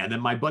Island band.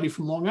 And my buddy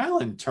from Long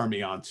Island turned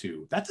me on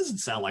to. That doesn't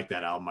sound like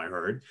that album I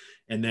heard.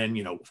 And then,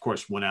 you know, of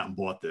course, went out and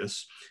bought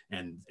this,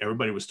 and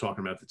everybody was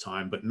talking about it at the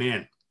time. But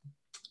man,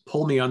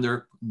 Pull Me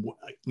Under,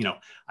 you know,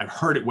 I've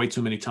heard it way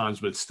too many times,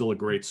 but it's still a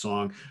great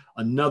song.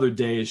 Another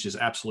Day is just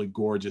absolutely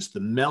gorgeous.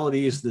 The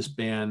melodies this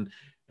band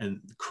and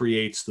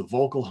creates, the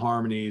vocal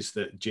harmonies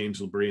that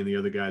James LaBrie and the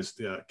other guys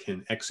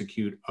can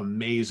execute,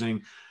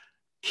 amazing.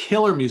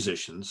 Killer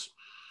musicians,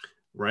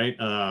 right?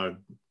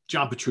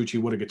 John Petrucci,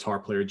 what a guitar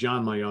player.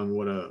 John Mayung,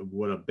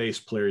 what a bass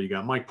player. You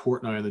got Mike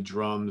Portnoy on the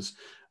drums.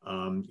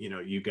 You know,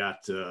 you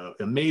got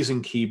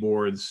amazing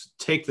keyboards.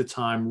 Take the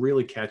Time,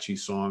 really catchy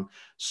song.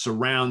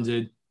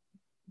 Surrounded,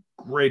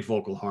 great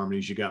vocal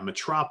harmonies. You got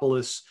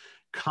Metropolis,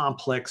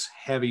 complex,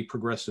 heavy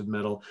progressive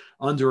metal.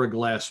 Under a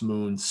Glass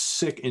Moon,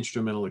 sick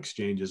instrumental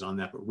exchanges on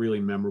that, but really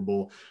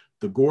memorable.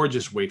 The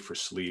gorgeous Wait for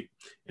Sleep.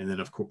 And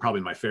then, of course,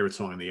 probably my favorite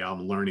song on the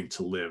album, Learning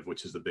to Live,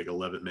 which is the big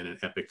 11-minute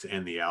epic to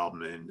end the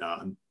album.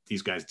 And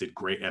these guys did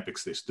great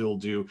epics. They still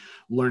do.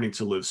 Learning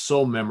to Live,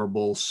 so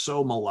memorable,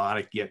 so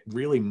melodic, yet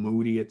really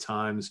moody at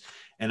times.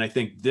 And I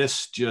think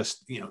this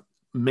just, you know,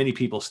 many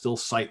people still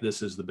cite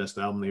this as the best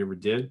album they ever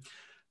did.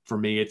 For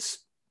me, it's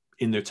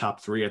in their top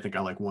three. I think I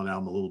like one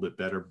album a little bit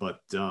better, but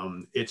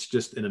it's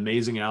just an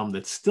amazing album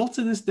that still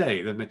to this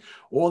day, I mean,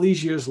 all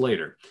these years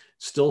later,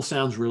 still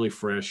sounds really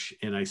fresh,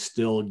 and I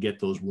still get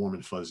those warm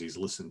and fuzzies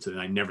listening to it.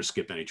 And I never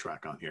skip any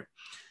track on here.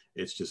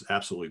 It's just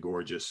absolutely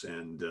gorgeous.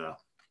 And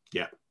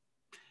yeah,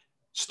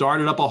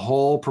 started up a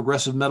whole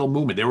progressive metal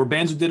movement. There were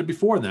bands who did it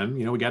before them.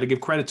 You know, we got to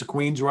give credit to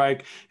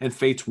Queensryche and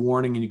Fates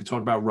Warning, and you can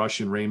talk about Rush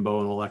and Rainbow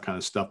and all that kind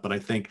of stuff. But I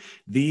think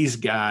these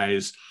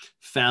guys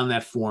found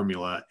that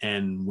formula,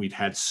 and we've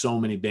had so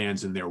many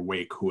bands in their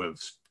wake who have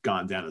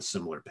gone down a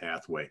similar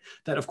pathway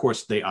that, of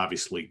course, they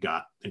obviously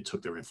got and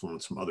took their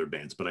influence from other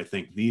bands. But I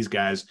think these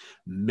guys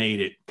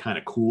made it kind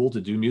of cool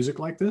to do music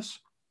like this.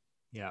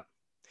 Yeah.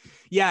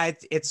 Yeah.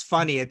 It's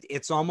funny.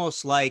 It's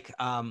almost like,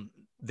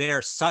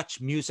 they're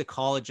such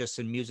musicologists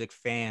and music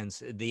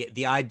fans.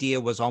 The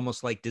idea was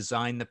almost like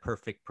design the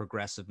perfect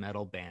progressive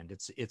metal band.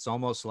 It's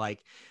almost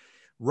like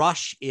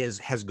Rush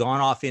has gone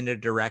off in a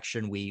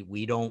direction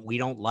we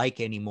don't like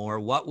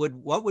anymore. What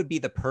would be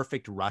the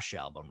perfect Rush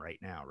album right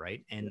now,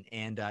 right? And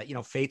you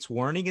know, Fate's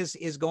Warning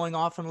is going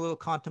off in a little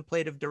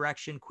contemplative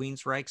direction.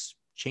 Queensryche's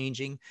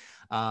changing.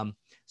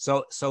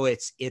 So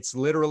it's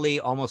literally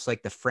almost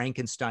like the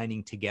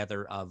Frankensteining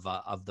together of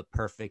the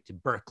perfect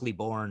Berkeley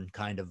born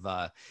kind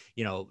of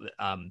you know,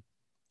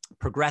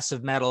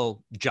 progressive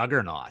metal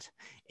juggernaut.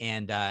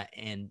 And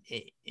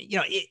you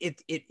know,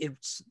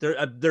 it's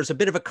there, there's a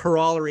bit of a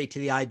corollary to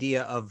the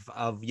idea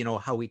of you know,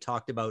 how we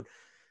talked about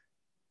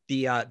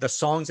the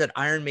songs that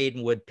Iron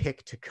Maiden would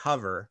pick to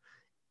cover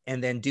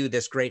and then do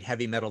this great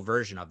heavy metal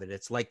version of it.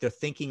 It's like they're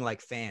thinking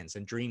like fans,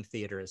 and Dream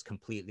Theater is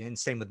completely, and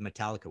same with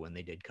Metallica when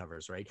they did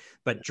covers, right?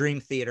 But Dream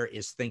Theater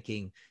is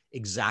thinking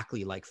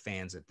exactly like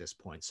fans at this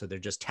point. So they're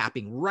just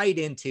tapping right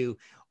into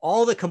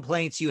all the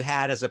complaints you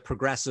had as a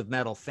progressive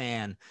metal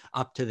fan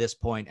up to this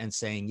point and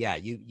saying, yeah,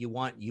 you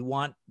want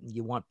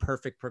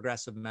perfect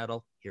progressive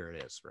metal. Here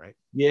it is, right?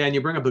 Yeah, and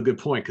you bring up a good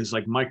point, because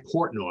like Mike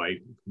Portnoy,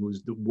 who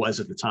was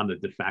at the time the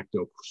de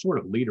facto sort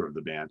of leader of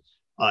the band,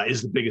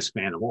 is the biggest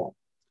fan of all.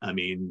 I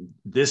mean,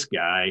 this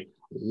guy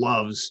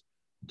loves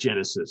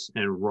Genesis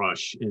and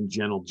Rush and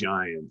Gentle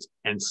Giant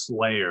and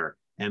Slayer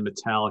and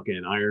Metallica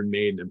and Iron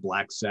Maiden and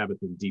Black Sabbath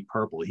and Deep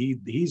Purple.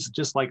 He's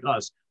just like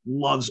us,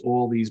 loves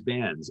all these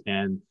bands.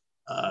 And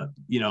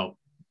you know,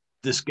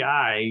 this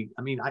guy,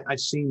 I mean,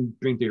 I've seen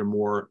Dream Theater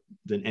more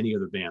than any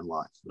other band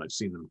live. I've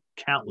seen them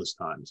countless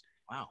times.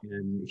 Wow.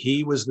 And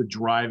he was the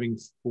driving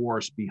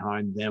force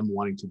behind them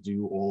wanting to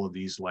do all of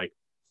these like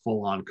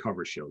full-on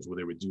cover shows where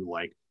they would do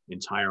like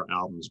entire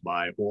albums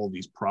by all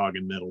these prog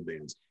and metal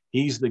bands.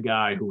 He's the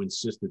guy who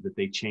insisted that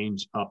they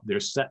change up their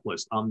set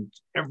list on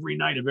every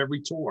night of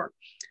every tour,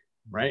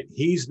 right?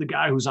 He's the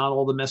guy who's on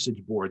all the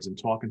message boards and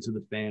talking to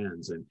the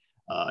fans and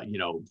you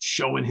know,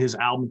 showing his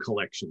album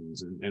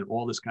collections and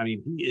all this kind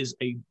of.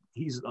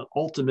 He's an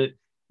ultimate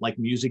like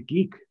music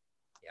geek,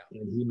 yeah,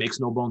 and he makes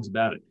no bones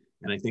about it.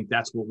 And I think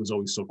that's what was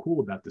always so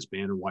cool about this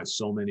band, and why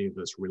so many of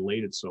us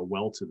related so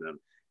well to them,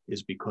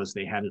 is because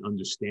they had an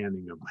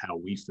understanding of how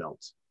we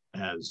felt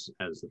as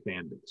the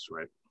fan base,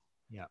 right?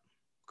 Yeah,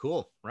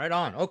 cool, right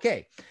on.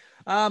 Okay,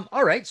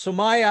 all right. So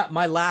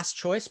my last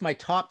choice, my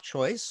top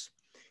choice,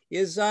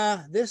 is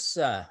this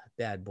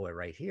bad boy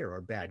right here,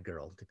 or bad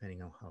girl,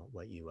 depending on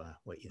what you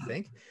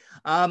think.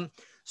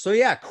 So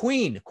yeah,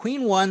 Queen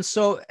won.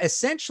 So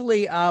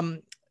essentially,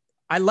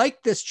 I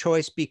like this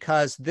choice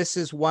because this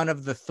is one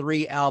of the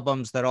three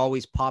albums that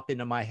always pop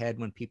into my head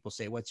when people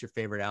say, what's your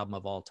favorite album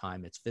of all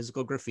time? It's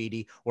Physical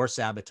Graffiti or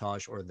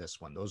Sabotage or this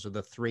one. Those are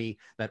the three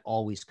that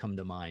always come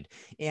to mind.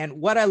 And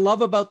what I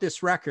love about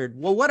this record,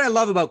 well, what I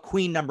love about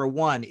Queen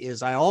 #1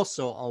 is I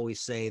also always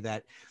say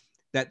that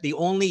the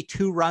only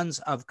two runs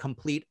of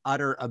complete,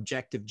 utter,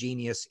 objective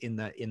genius in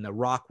the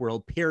rock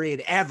world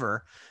period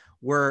ever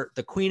were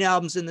the Queen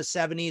albums in the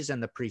 70s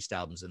and the Priest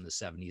albums in the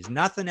 70s.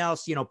 Nothing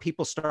else. You know,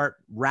 people start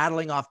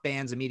rattling off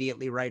bands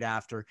immediately right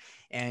after.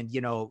 And,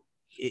 you know,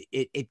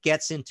 it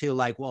gets into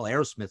like, well,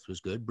 Aerosmith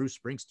was good. Bruce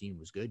Springsteen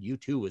was good.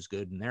 U2 was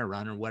good in their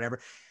run or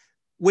whatever.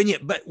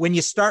 But when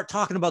you start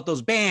talking about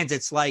those bands,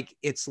 it's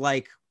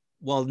like,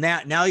 well,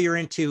 now you're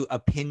into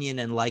opinion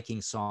and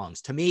liking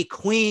songs. To me,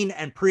 Queen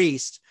and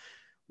Priest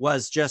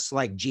was just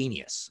like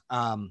genius.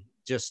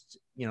 Just,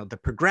 you know, the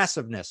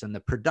progressiveness and the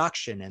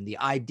production and the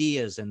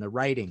ideas and the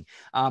writing.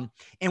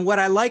 And what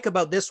I like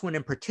about this one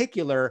in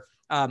particular,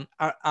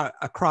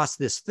 across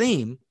this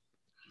theme,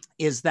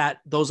 is that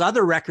those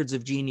other records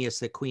of genius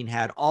that Queen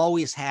had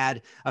always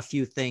had a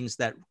few things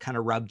that kind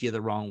of rubbed you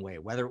the wrong way,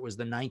 whether it was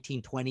the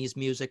 1920s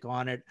music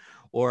on it,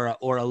 or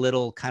a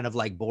little kind of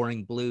like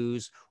boring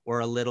blues, or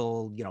a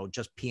little, you know,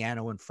 just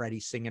piano and Freddie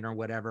singing or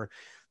whatever.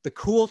 The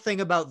cool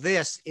thing about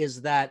this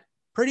is that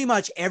pretty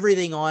much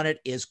everything on it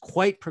is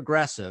quite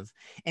progressive.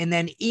 And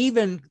then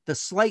even the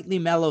slightly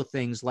mellow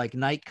things like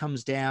Night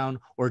Comes Down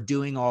or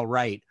Doing All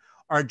Right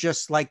are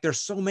just like, there's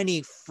so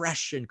many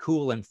fresh and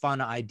cool and fun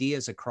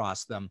ideas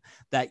across them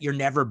that you're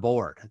never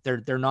bored.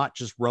 They're not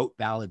just rote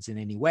ballads in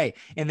any way.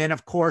 And then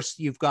of course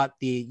you've got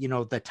the, you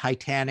know, the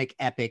Titanic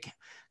epic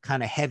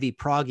kind of heavy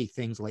proggy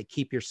things like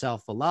Keep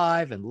Yourself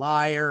Alive and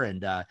Liar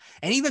and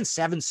even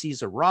Seven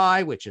Seas of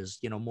Rye, which is,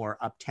 you know, more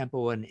up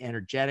tempo and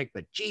energetic,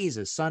 but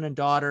Jesus, Son and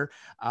Daughter,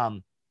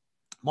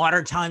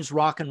 Modern Times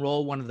Rock and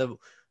Roll, one of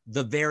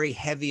the very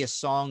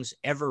heaviest songs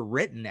ever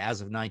written as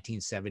of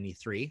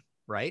 1973.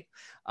 Right?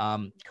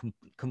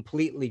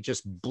 Completely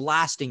just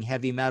blasting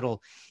heavy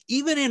metal,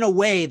 even in a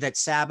way that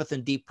Sabbath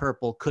and Deep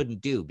Purple couldn't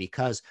do,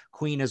 because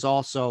Queen is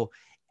also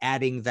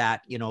adding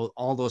that, you know,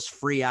 all those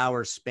free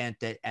hours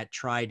spent at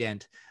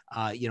Trident,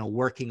 you know,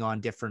 working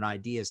on different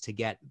ideas to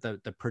get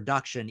the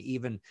production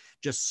even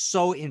just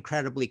so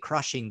incredibly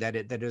crushing that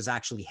it is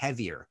actually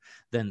heavier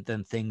than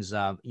things,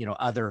 you know,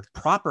 other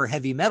proper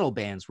heavy metal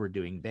bands were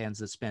doing, bands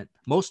that spent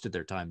most of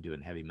their time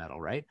doing heavy metal,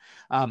 right?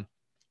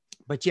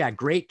 But yeah,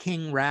 Great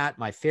King Rat,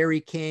 My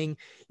Fairy King,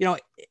 you know,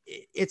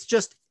 it's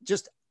just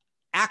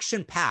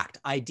action-packed,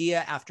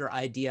 idea after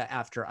idea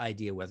after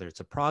idea, whether it's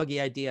a proggy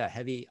idea, a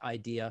heavy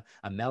idea,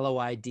 a mellow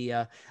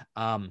idea.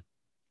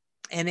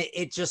 and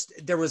it just,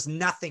 there was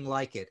nothing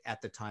like it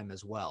at the time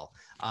as well.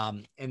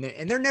 And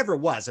there never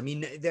was. I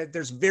mean,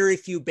 there's very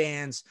few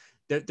bands,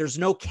 there's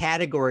no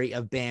category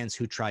of bands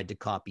who tried to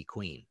copy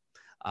Queen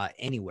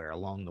anywhere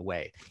along the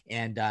way.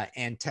 And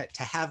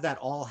to have that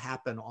all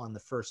happen on the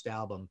first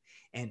album,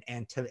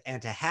 and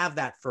to have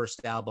that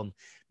first album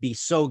be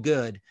so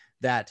good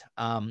that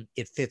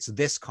it fits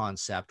this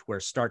concept where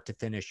start to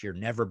finish, you're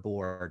never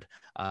bored,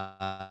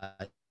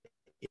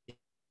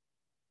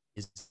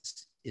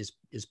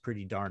 is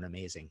pretty darn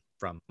amazing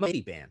from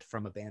a band,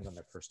 from a band on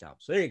their first album.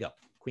 So there you go,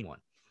 Queen one.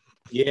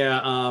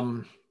 Yeah,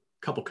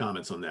 couple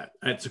comments on that.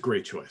 That's a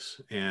great choice,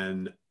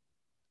 and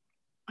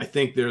I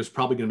think there's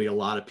probably going to be a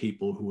lot of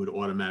people who would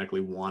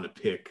automatically want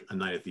to pick A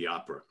Night at the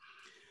Opera,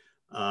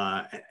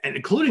 and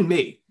including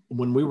me.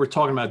 When we were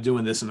talking about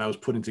doing this and I was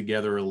putting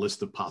together a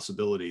list of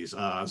possibilities,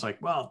 I was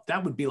like, well,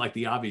 that would be like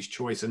the obvious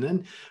choice. And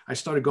then I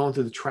started going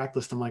through the track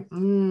list. I'm like,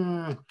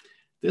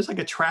 there's like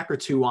a track or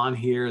two on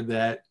here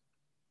that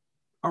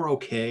are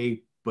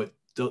okay, but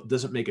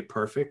doesn't make it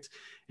perfect.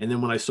 And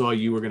then when I saw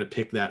you were going to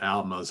pick that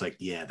album, I was like,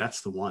 yeah, that's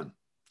the one.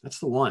 That's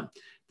the one.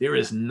 There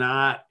is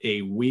not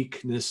a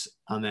weakness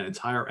on that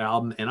entire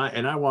album. And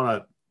I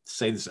want to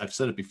say this, I've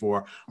said it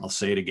before, I'll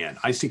say it again.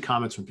 I see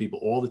comments from people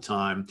all the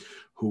time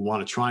who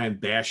want to try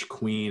and bash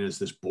Queen as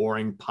this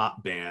boring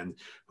pop band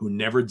who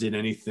never did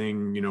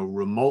anything,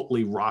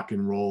 remotely rock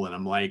and roll. And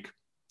I'm like,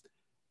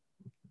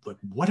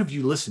 what have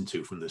you listened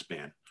to from this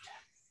band?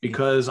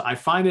 Because I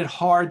find it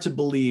hard to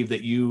believe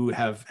that you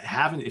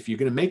haven't, if you're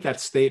going to make that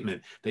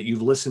statement, that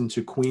you've listened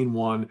to Queen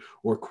 1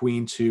 or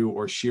Queen 2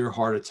 or Sheer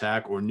Heart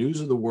Attack or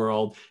News of the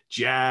World,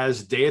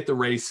 Jazz, Day at the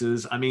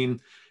Races. I mean,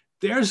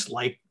 there's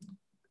like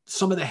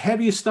some of the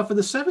heaviest stuff of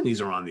the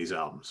 70s are on these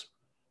albums.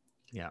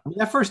 Yeah. I mean,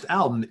 that first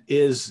album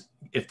is,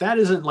 if that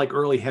isn't like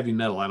early heavy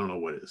metal, I don't know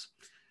what is.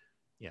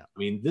 Yeah. I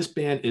mean, this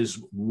band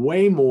is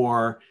way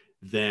more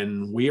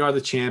than We Are the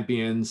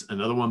Champions,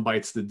 Another One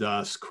Bites the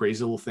Dust,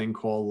 Crazy Little Thing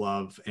Called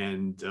Love,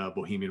 and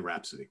Bohemian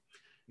Rhapsody.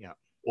 Yeah.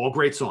 All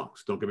great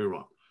songs. Don't get me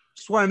wrong.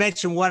 Just want to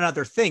mention one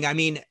other thing. I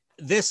mean,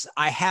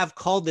 I have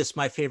called this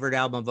my favorite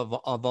album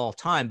of all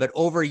time, but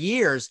over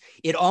years,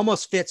 it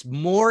almost fits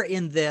more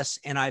in this.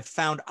 And I've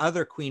found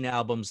other Queen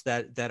albums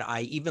that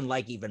I even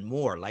like even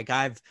more. Like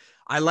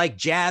I like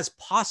Jazz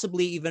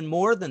possibly even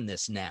more than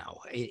this now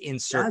in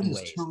certain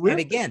ways. Terrific. And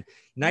again,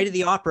 Night of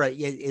the Opera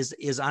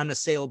is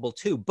unassailable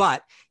too.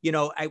 But,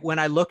 when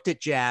I looked at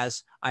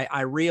Jazz,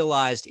 I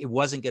realized it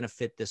wasn't going to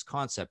fit this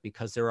concept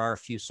because there are a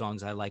few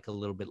songs I like a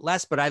little bit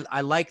less, but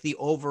I like the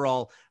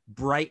overall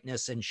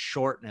brightness and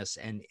shortness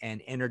and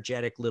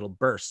energetic little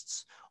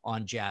bursts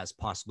on Jazz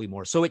possibly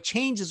more. So it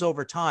changes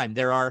over time.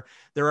 There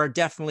are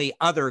definitely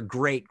other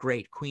great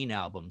Queen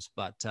albums,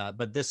 but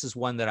this is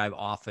one that I've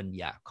often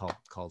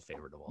called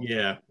favorite of all.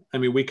 Yeah, I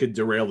mean, we could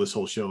derail this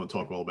whole show and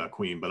talk all about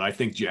Queen, but I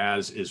think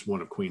Jazz is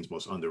one of Queen's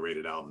most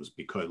underrated albums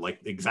because,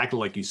 exactly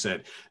like you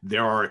said,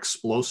 there are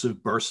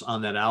explosive bursts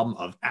on that album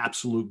of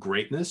absolute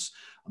greatness.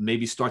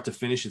 Maybe start to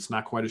finish, it's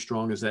not quite as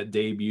strong as that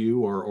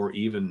debut or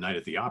even Night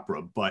at the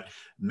Opera, but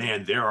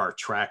man, there are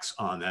tracks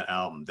on that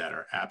album that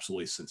are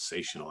absolutely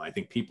sensational. I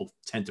think people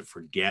tend to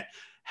forget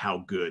how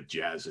good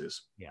Jazz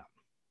is. Yeah.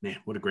 Man,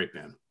 what a great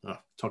band.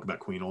 Talk about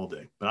Queen all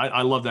day. But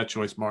I love that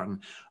choice,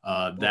 Martin.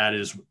 That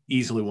is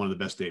easily one of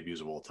the best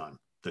debuts of all time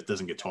that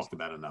doesn't get talked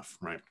about enough,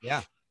 right?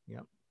 Yeah.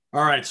 Yeah.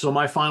 All right, so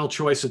my final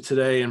choice of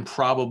today, and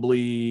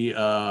probably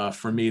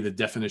for me, the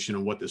definition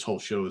of what this whole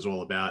show is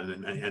all about.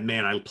 And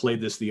man, I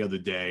played this the other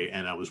day,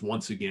 and I was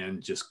once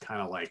again just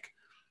kind of like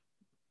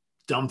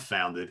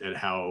dumbfounded at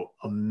how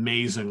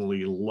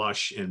amazingly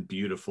lush and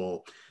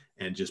beautiful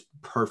and just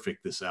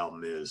perfect this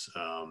album is.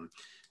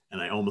 And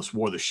I almost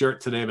wore the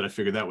shirt today, but I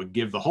figured that would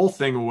give the whole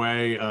thing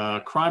away.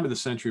 Crime of the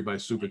Century by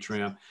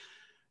Supertramp.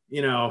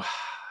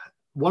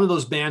 One of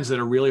those bands that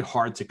are really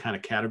hard to kind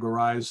of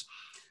categorize.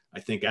 I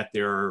think at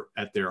their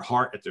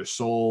heart, at their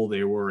soul,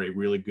 they were a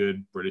really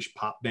good British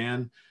pop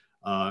band.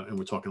 And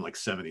we're talking like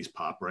 70s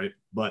pop, right?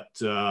 But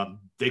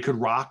they could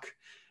rock.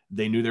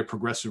 They knew their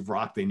progressive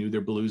rock. They knew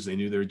their blues. They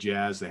knew their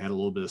jazz. They had a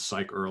little bit of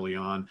psych early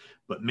on.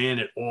 But man,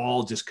 it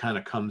all just kind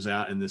of comes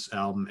out in this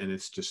album. And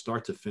it's just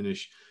start to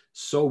finish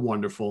so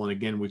wonderful. And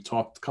again, we've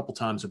talked a couple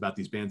times about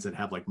these bands that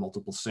have like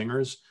multiple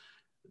singers.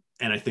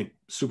 And I think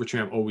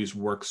Supertramp always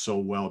works so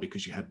well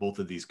because you had both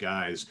of these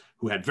guys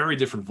who had very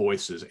different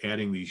voices,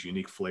 adding these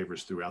unique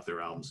flavors throughout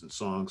their albums and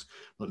songs.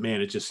 But man,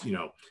 it just,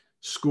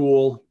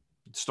 School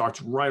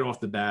starts right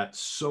off the bat.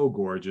 So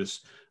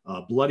gorgeous.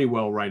 Bloody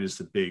Well Right is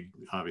the big,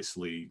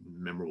 obviously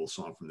memorable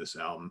song from this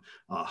album.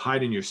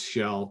 Hide in Your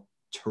Shell,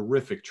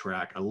 terrific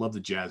track. I love the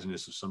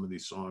jazziness of some of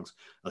these songs.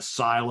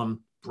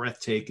 Asylum,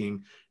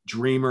 breathtaking.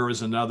 Dreamer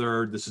is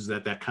another. This is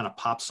that kind of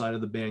pop side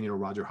of the band.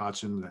 Roger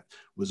Hodgson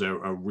was a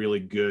really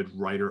good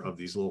writer of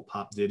these little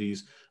pop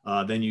ditties.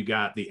 Then you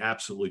got the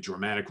absolutely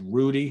dramatic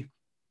Rudy,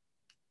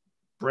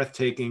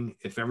 breathtaking,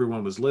 If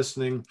Everyone Was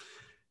Listening.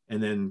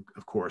 And then,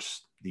 of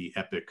course, the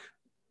epic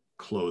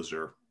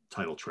closer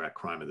title track,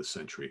 Crime of the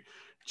Century.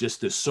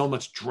 Just there's so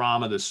much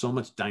drama, there's so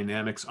much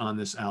dynamics on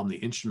this album. The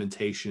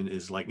instrumentation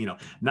is like,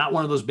 not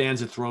one of those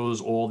bands that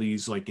throws all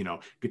these like,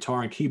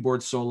 guitar and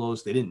keyboard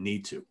solos. They didn't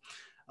need to,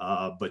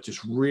 but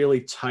just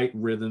really tight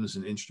rhythms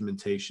and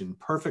instrumentation,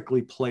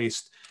 perfectly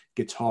placed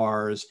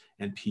guitars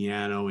and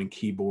piano and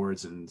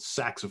keyboards and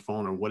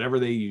saxophone or whatever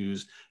they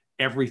used.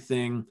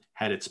 Everything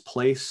had its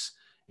place,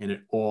 and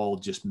it all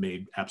just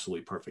made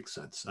absolutely perfect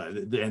sense.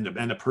 And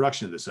the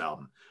production of this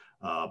album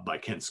by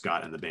Ken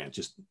Scott and the band,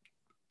 just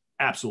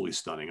absolutely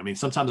stunning. I mean,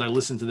 sometimes I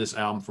listen to this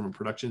album from a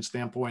production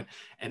standpoint,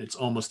 and it's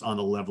almost on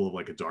the level of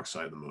like a Dark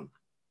Side of the Moon.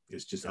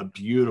 It's just a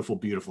beautiful,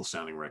 beautiful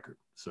sounding record.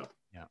 So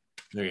yeah,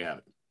 there you have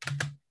it.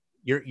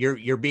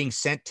 You're being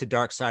sent to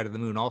Dark Side of the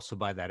Moon also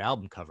by that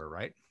album cover,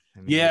 right? I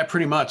mean, yeah,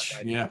 pretty much.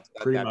 Yeah,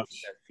 pretty much.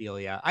 That feel,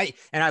 yeah.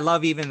 I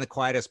love even The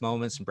Quietest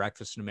Moments and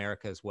Breakfast in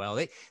America as well.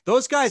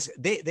 Those guys,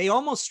 they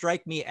almost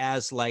strike me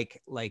as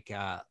like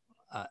an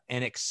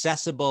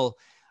accessible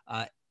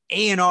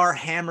A&R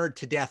hammered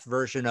to death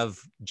version of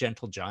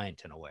Gentle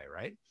Giant in a way,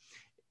 right?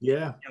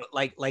 Yeah.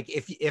 Like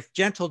if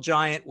Gentle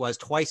Giant was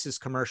twice as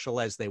commercial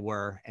as they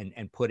were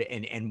and put it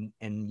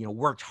and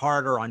worked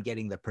harder on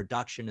getting the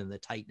production and the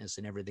tightness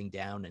and everything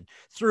down and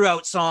threw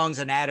out songs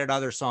and added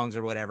other songs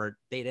or whatever,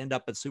 they'd end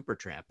up at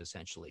Supertramp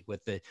essentially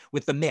with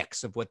the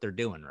mix of what they're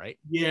doing, right?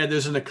 Yeah,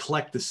 there's an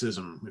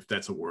eclecticism, if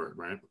that's a word,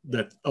 right?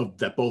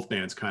 That both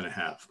bands kind of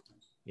have.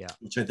 Yeah,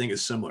 which I think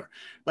is similar,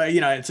 but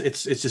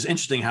it's just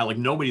interesting how like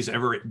nobody's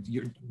ever.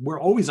 We're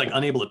always like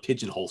unable to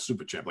pigeonhole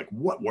Supertramp. Like,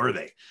 what were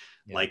they?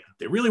 Yeah. Like,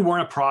 they really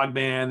weren't a prog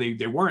band.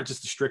 They weren't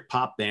just a strict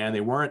pop band. They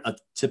weren't a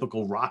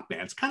typical rock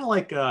band. It's kind of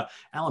like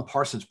Alan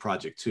Parsons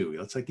Project too.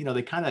 It's like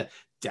they kind of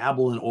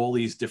dabble in all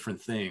these different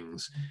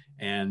things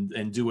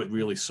and do it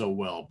really so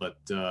well. But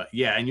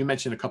yeah, and you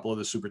mentioned a couple of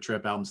the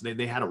Supertramp albums.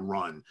 They had a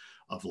run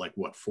of like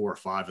 4 or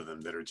 5 of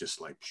them that are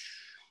just like.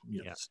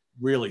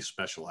 Really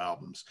special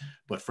albums,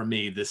 but for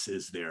me that's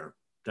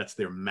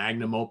their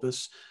magnum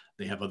opus.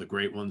 They have other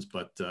great ones,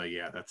 but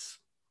yeah, that's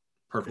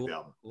perfect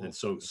album. Cool. And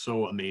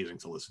so amazing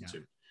to listen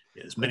to.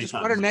 Yeah, as many times.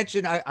 I wanted to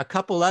mention a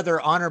couple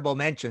other honorable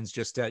mentions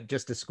just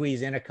to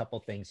squeeze in a couple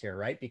things here,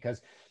 right?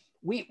 Because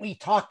we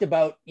talked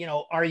about,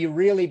 are you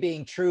really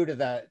being true to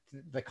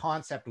the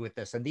concept with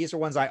this? And these are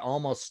ones I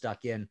almost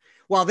stuck in.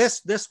 Well,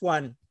 this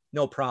one,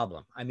 no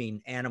problem. I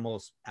mean,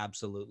 Animals,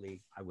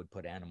 absolutely, I would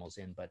put Animals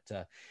in, but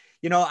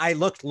I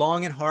looked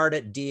long and hard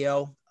at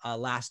Dio,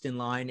 Last in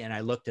Line, and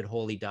I looked at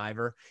Holy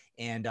Diver,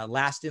 and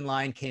Last in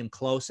Line came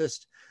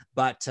closest.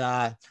 But,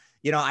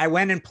 I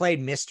went and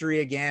played Mystery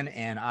again,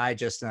 and I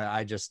just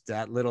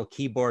that little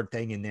keyboard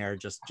thing in there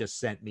just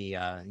sent me,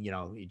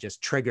 it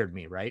just triggered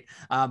me, right?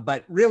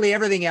 But really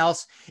everything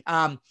else,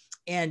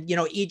 and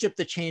Egypt,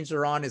 the Chains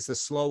Are On is the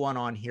slow one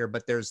on here,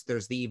 but there's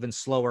the even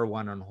slower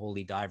one on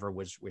Holy Diver,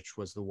 which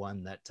was the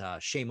one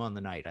that Shame on the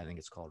Night, I think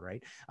it's called,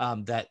 right?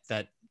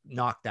 That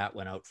knocked that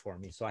one out for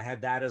me. So I had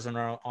that as an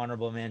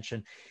honorable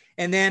mention.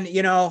 And then,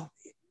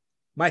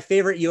 my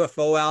favorite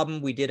UFO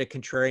album, we did a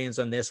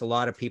Contrarians on this. A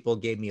lot of people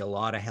gave me a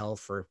lot of hell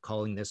for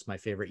calling this my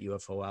favorite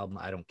UFO album.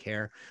 I don't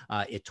care.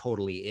 It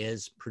totally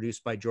is.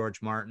 Produced by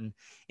George Martin.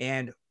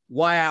 And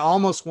why I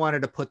almost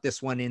wanted to put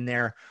this one in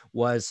there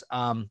was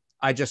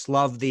I just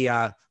love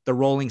the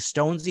Rolling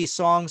Stonesy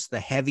songs,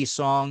 the heavy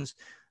songs,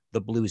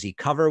 the bluesy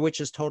cover,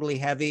 which is totally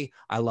heavy.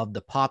 I love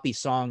the poppy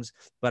songs,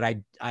 but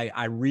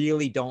I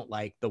really don't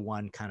like the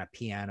one kind of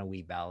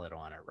piano-y ballad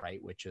on it,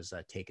 right? Which is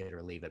Take It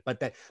or Leave It. But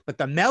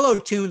the mellow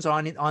tunes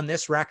on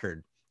this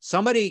record,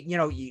 somebody,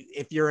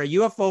 if you're a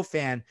UFO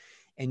fan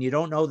and you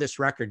don't know this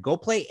record, go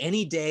play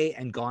Any Day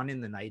and Gone in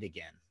the Night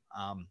Again.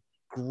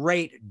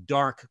 Great,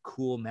 dark,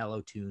 cool,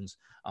 mellow tunes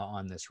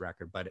on this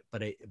record, but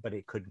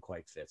it couldn't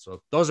quite fit.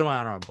 So those are my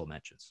honorable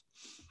mentions.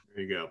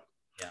 There you go.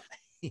 Yeah.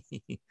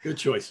 Good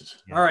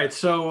choices. Yeah. All right.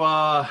 So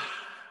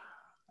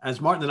as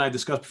Martin and I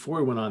discussed before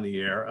we went on the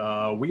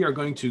air, we are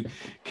going to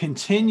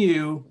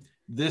continue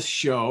this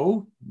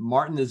show.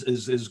 Martin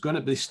is going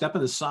to be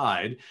stepping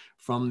aside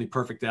from the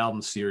Perfect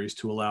Album series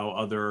to allow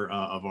other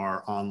of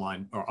our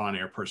online or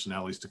on-air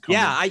personalities to come.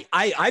 Yeah,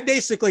 I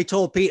basically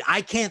told Pete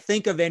I can't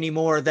think of any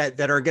more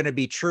that are going to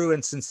be true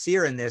and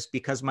sincere in this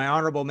because my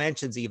honorable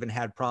mentions even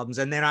had problems.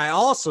 And then I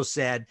also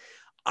said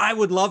I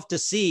would love to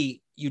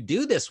see you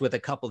do this with a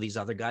couple of these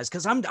other guys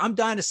because I'm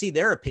dying to see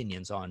their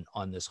opinions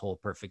on this whole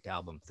Perfect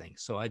Album thing.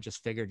 So I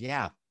just figured,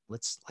 yeah,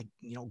 let's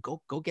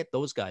go get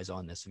those guys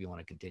on this if you want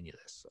to continue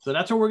this. So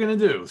that's what we're going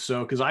to do.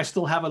 So because I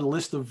still have a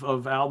list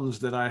of albums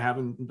that I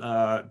haven't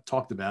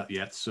talked about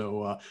yet.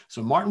 So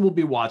Martin will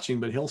be watching,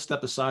 but he'll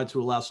step aside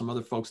to allow some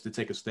other folks to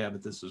take a stab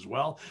at this as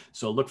well.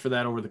 So look for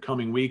that over the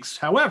coming weeks.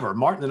 However,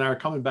 Martin and I are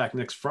coming back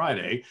next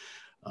Friday.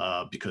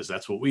 Because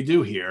that's what we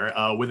do here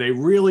with a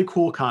really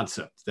cool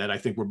concept that I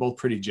think we're both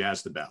pretty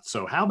jazzed about.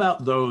 So how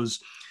about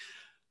those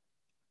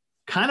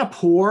kind of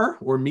poor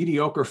or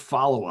mediocre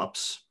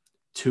follow-ups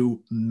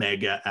to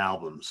mega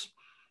albums?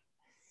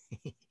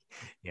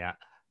 Yeah.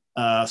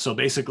 So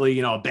basically,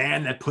 a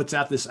band that puts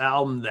out this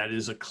album that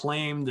is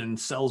acclaimed and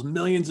sells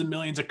millions and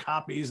millions of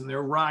copies and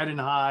they're riding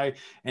high.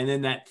 And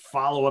then that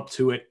follow-up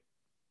to it,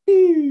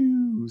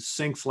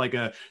 sinks like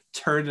a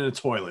turd in a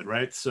toilet,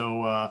 right?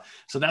 So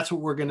so that's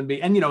what we're going to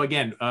be. And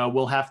again,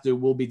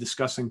 we'll be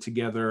discussing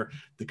together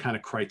the kind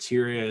of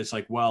criteria. It's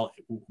like, well,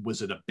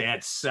 was it a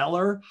bad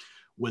seller?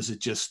 Was it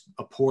just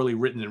a poorly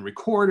written and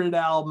recorded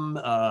album?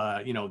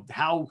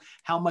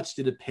 How much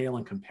did it pale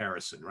in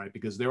comparison, right?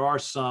 Because there are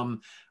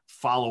some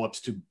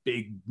follow-ups to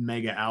big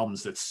mega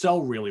albums that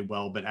sell really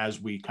well, but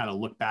as we kind of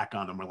look back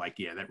on them, we're like,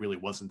 yeah, that really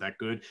wasn't that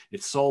good.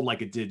 It sold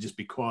like it did just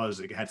because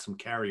it had some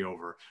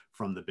carryover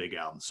from the big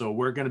album. So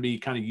we're going to be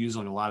kind of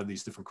using a lot of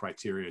these different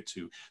criteria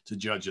to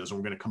judge those, and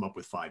we're going to come up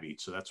with 5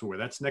 each. So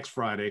that's next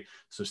Friday.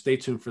 So stay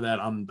tuned for that.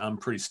 I'm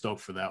pretty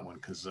stoked for that one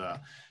because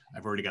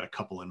I've already got a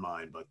couple in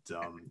mind, but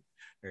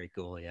very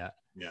cool. Yeah.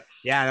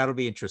 Yeah. That'll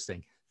be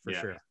interesting for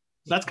sure.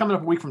 So that's coming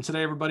up a week from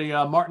today, everybody.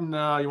 Martin,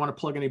 you want to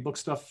plug any book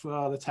stuff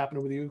that's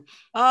happening with you?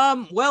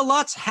 Well,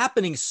 lots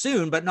happening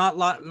soon, but not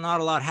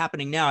a lot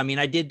happening now. I mean,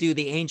 I did do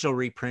the Angel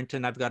reprint,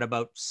 and I've got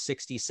about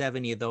 60,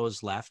 70 of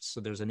those left. So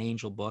there's an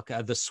Angel book.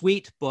 The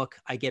Sweet book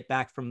I get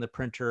back from the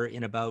printer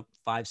in about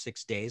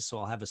 5-6 days. So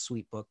I'll have a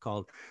Sweet book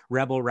called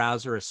Rebel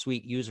Rouser, a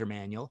Sweet User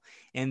Manual.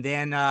 And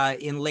then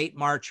in late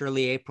March,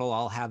 early April,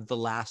 I'll have the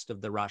last of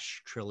the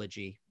Rush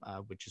trilogy,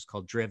 which is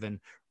called Driven,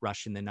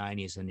 Rush in the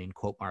 90s, and in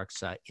quote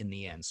marks in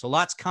the end. So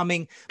lots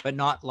coming, but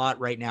not a lot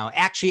right now.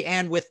 Actually,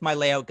 and with my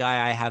layout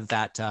guy, I have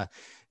that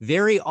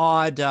very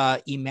odd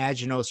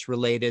Imaginos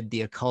related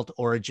The Occult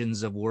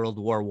Origins of World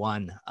War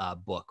I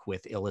book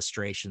with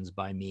illustrations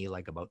by me,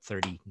 like about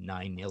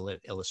 39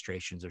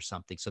 illustrations or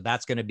something. So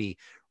that's going to be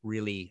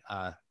really,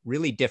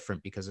 really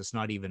different because it's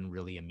not even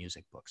really a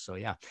music book. So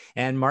yeah,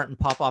 and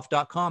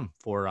martinpopoff.com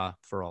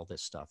for all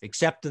this stuff,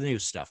 except the new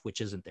stuff,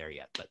 which isn't there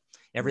yet, but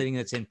everything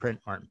that's in print,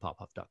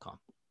 martinpopoff.com.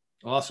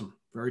 Awesome.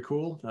 Very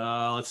cool.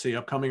 Let's see,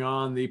 upcoming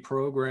on the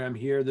program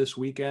here this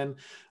weekend,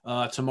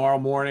 tomorrow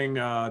morning,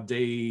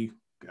 day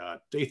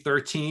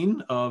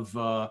 13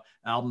 of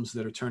albums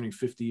that are turning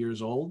 50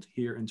 years old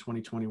here in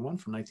 2021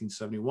 from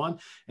 1971.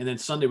 And then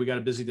Sunday, we got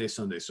a busy day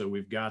Sunday. So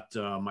we've got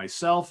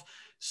myself,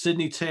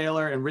 Sydney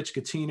Taylor, and Rich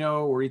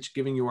Catino. We're each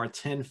giving you our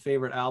 10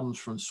 favorite albums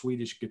from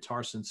Swedish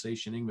guitar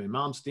sensation Yngwie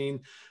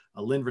Malmsteen.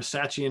 Lynn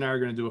Versace and I are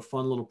going to do a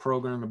fun little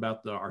program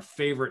about our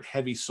favorite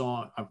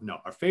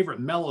our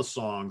favorite mellow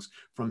songs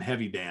from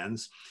heavy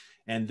bands.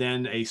 And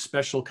then a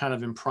special kind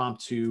of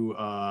impromptu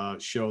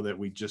show that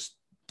we just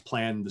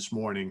planned this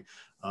morning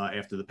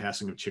after the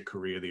passing of Chick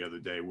Corea the other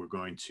day. We're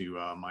going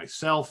to,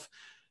 myself,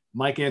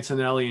 Mike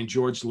Antonelli, and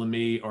George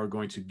Lamy are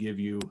going to give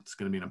you, it's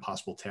going to be an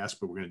impossible task,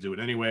 but we're going to do it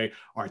anyway,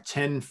 our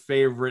 10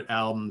 favorite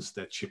albums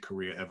that Chick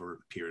Corea ever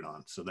appeared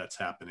on. So that's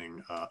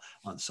happening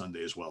on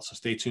Sunday as well. So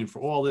stay tuned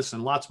for all this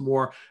and lots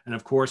more. And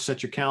of course,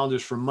 set your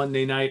calendars for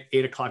Monday night,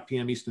 8:00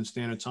 p.m. Eastern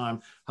Standard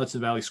Time.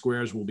 Hudson Valley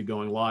Squares will be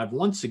going live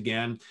once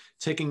again,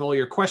 taking all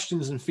your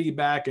questions and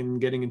feedback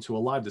and getting into a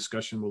live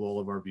discussion with all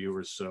of our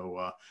viewers.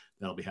 So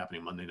that'll be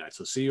happening Monday night.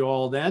 So see you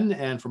all then.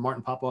 And for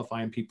Martin Popoff,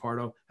 I am Pete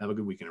Pardo. Have a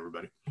good weekend,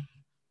 everybody.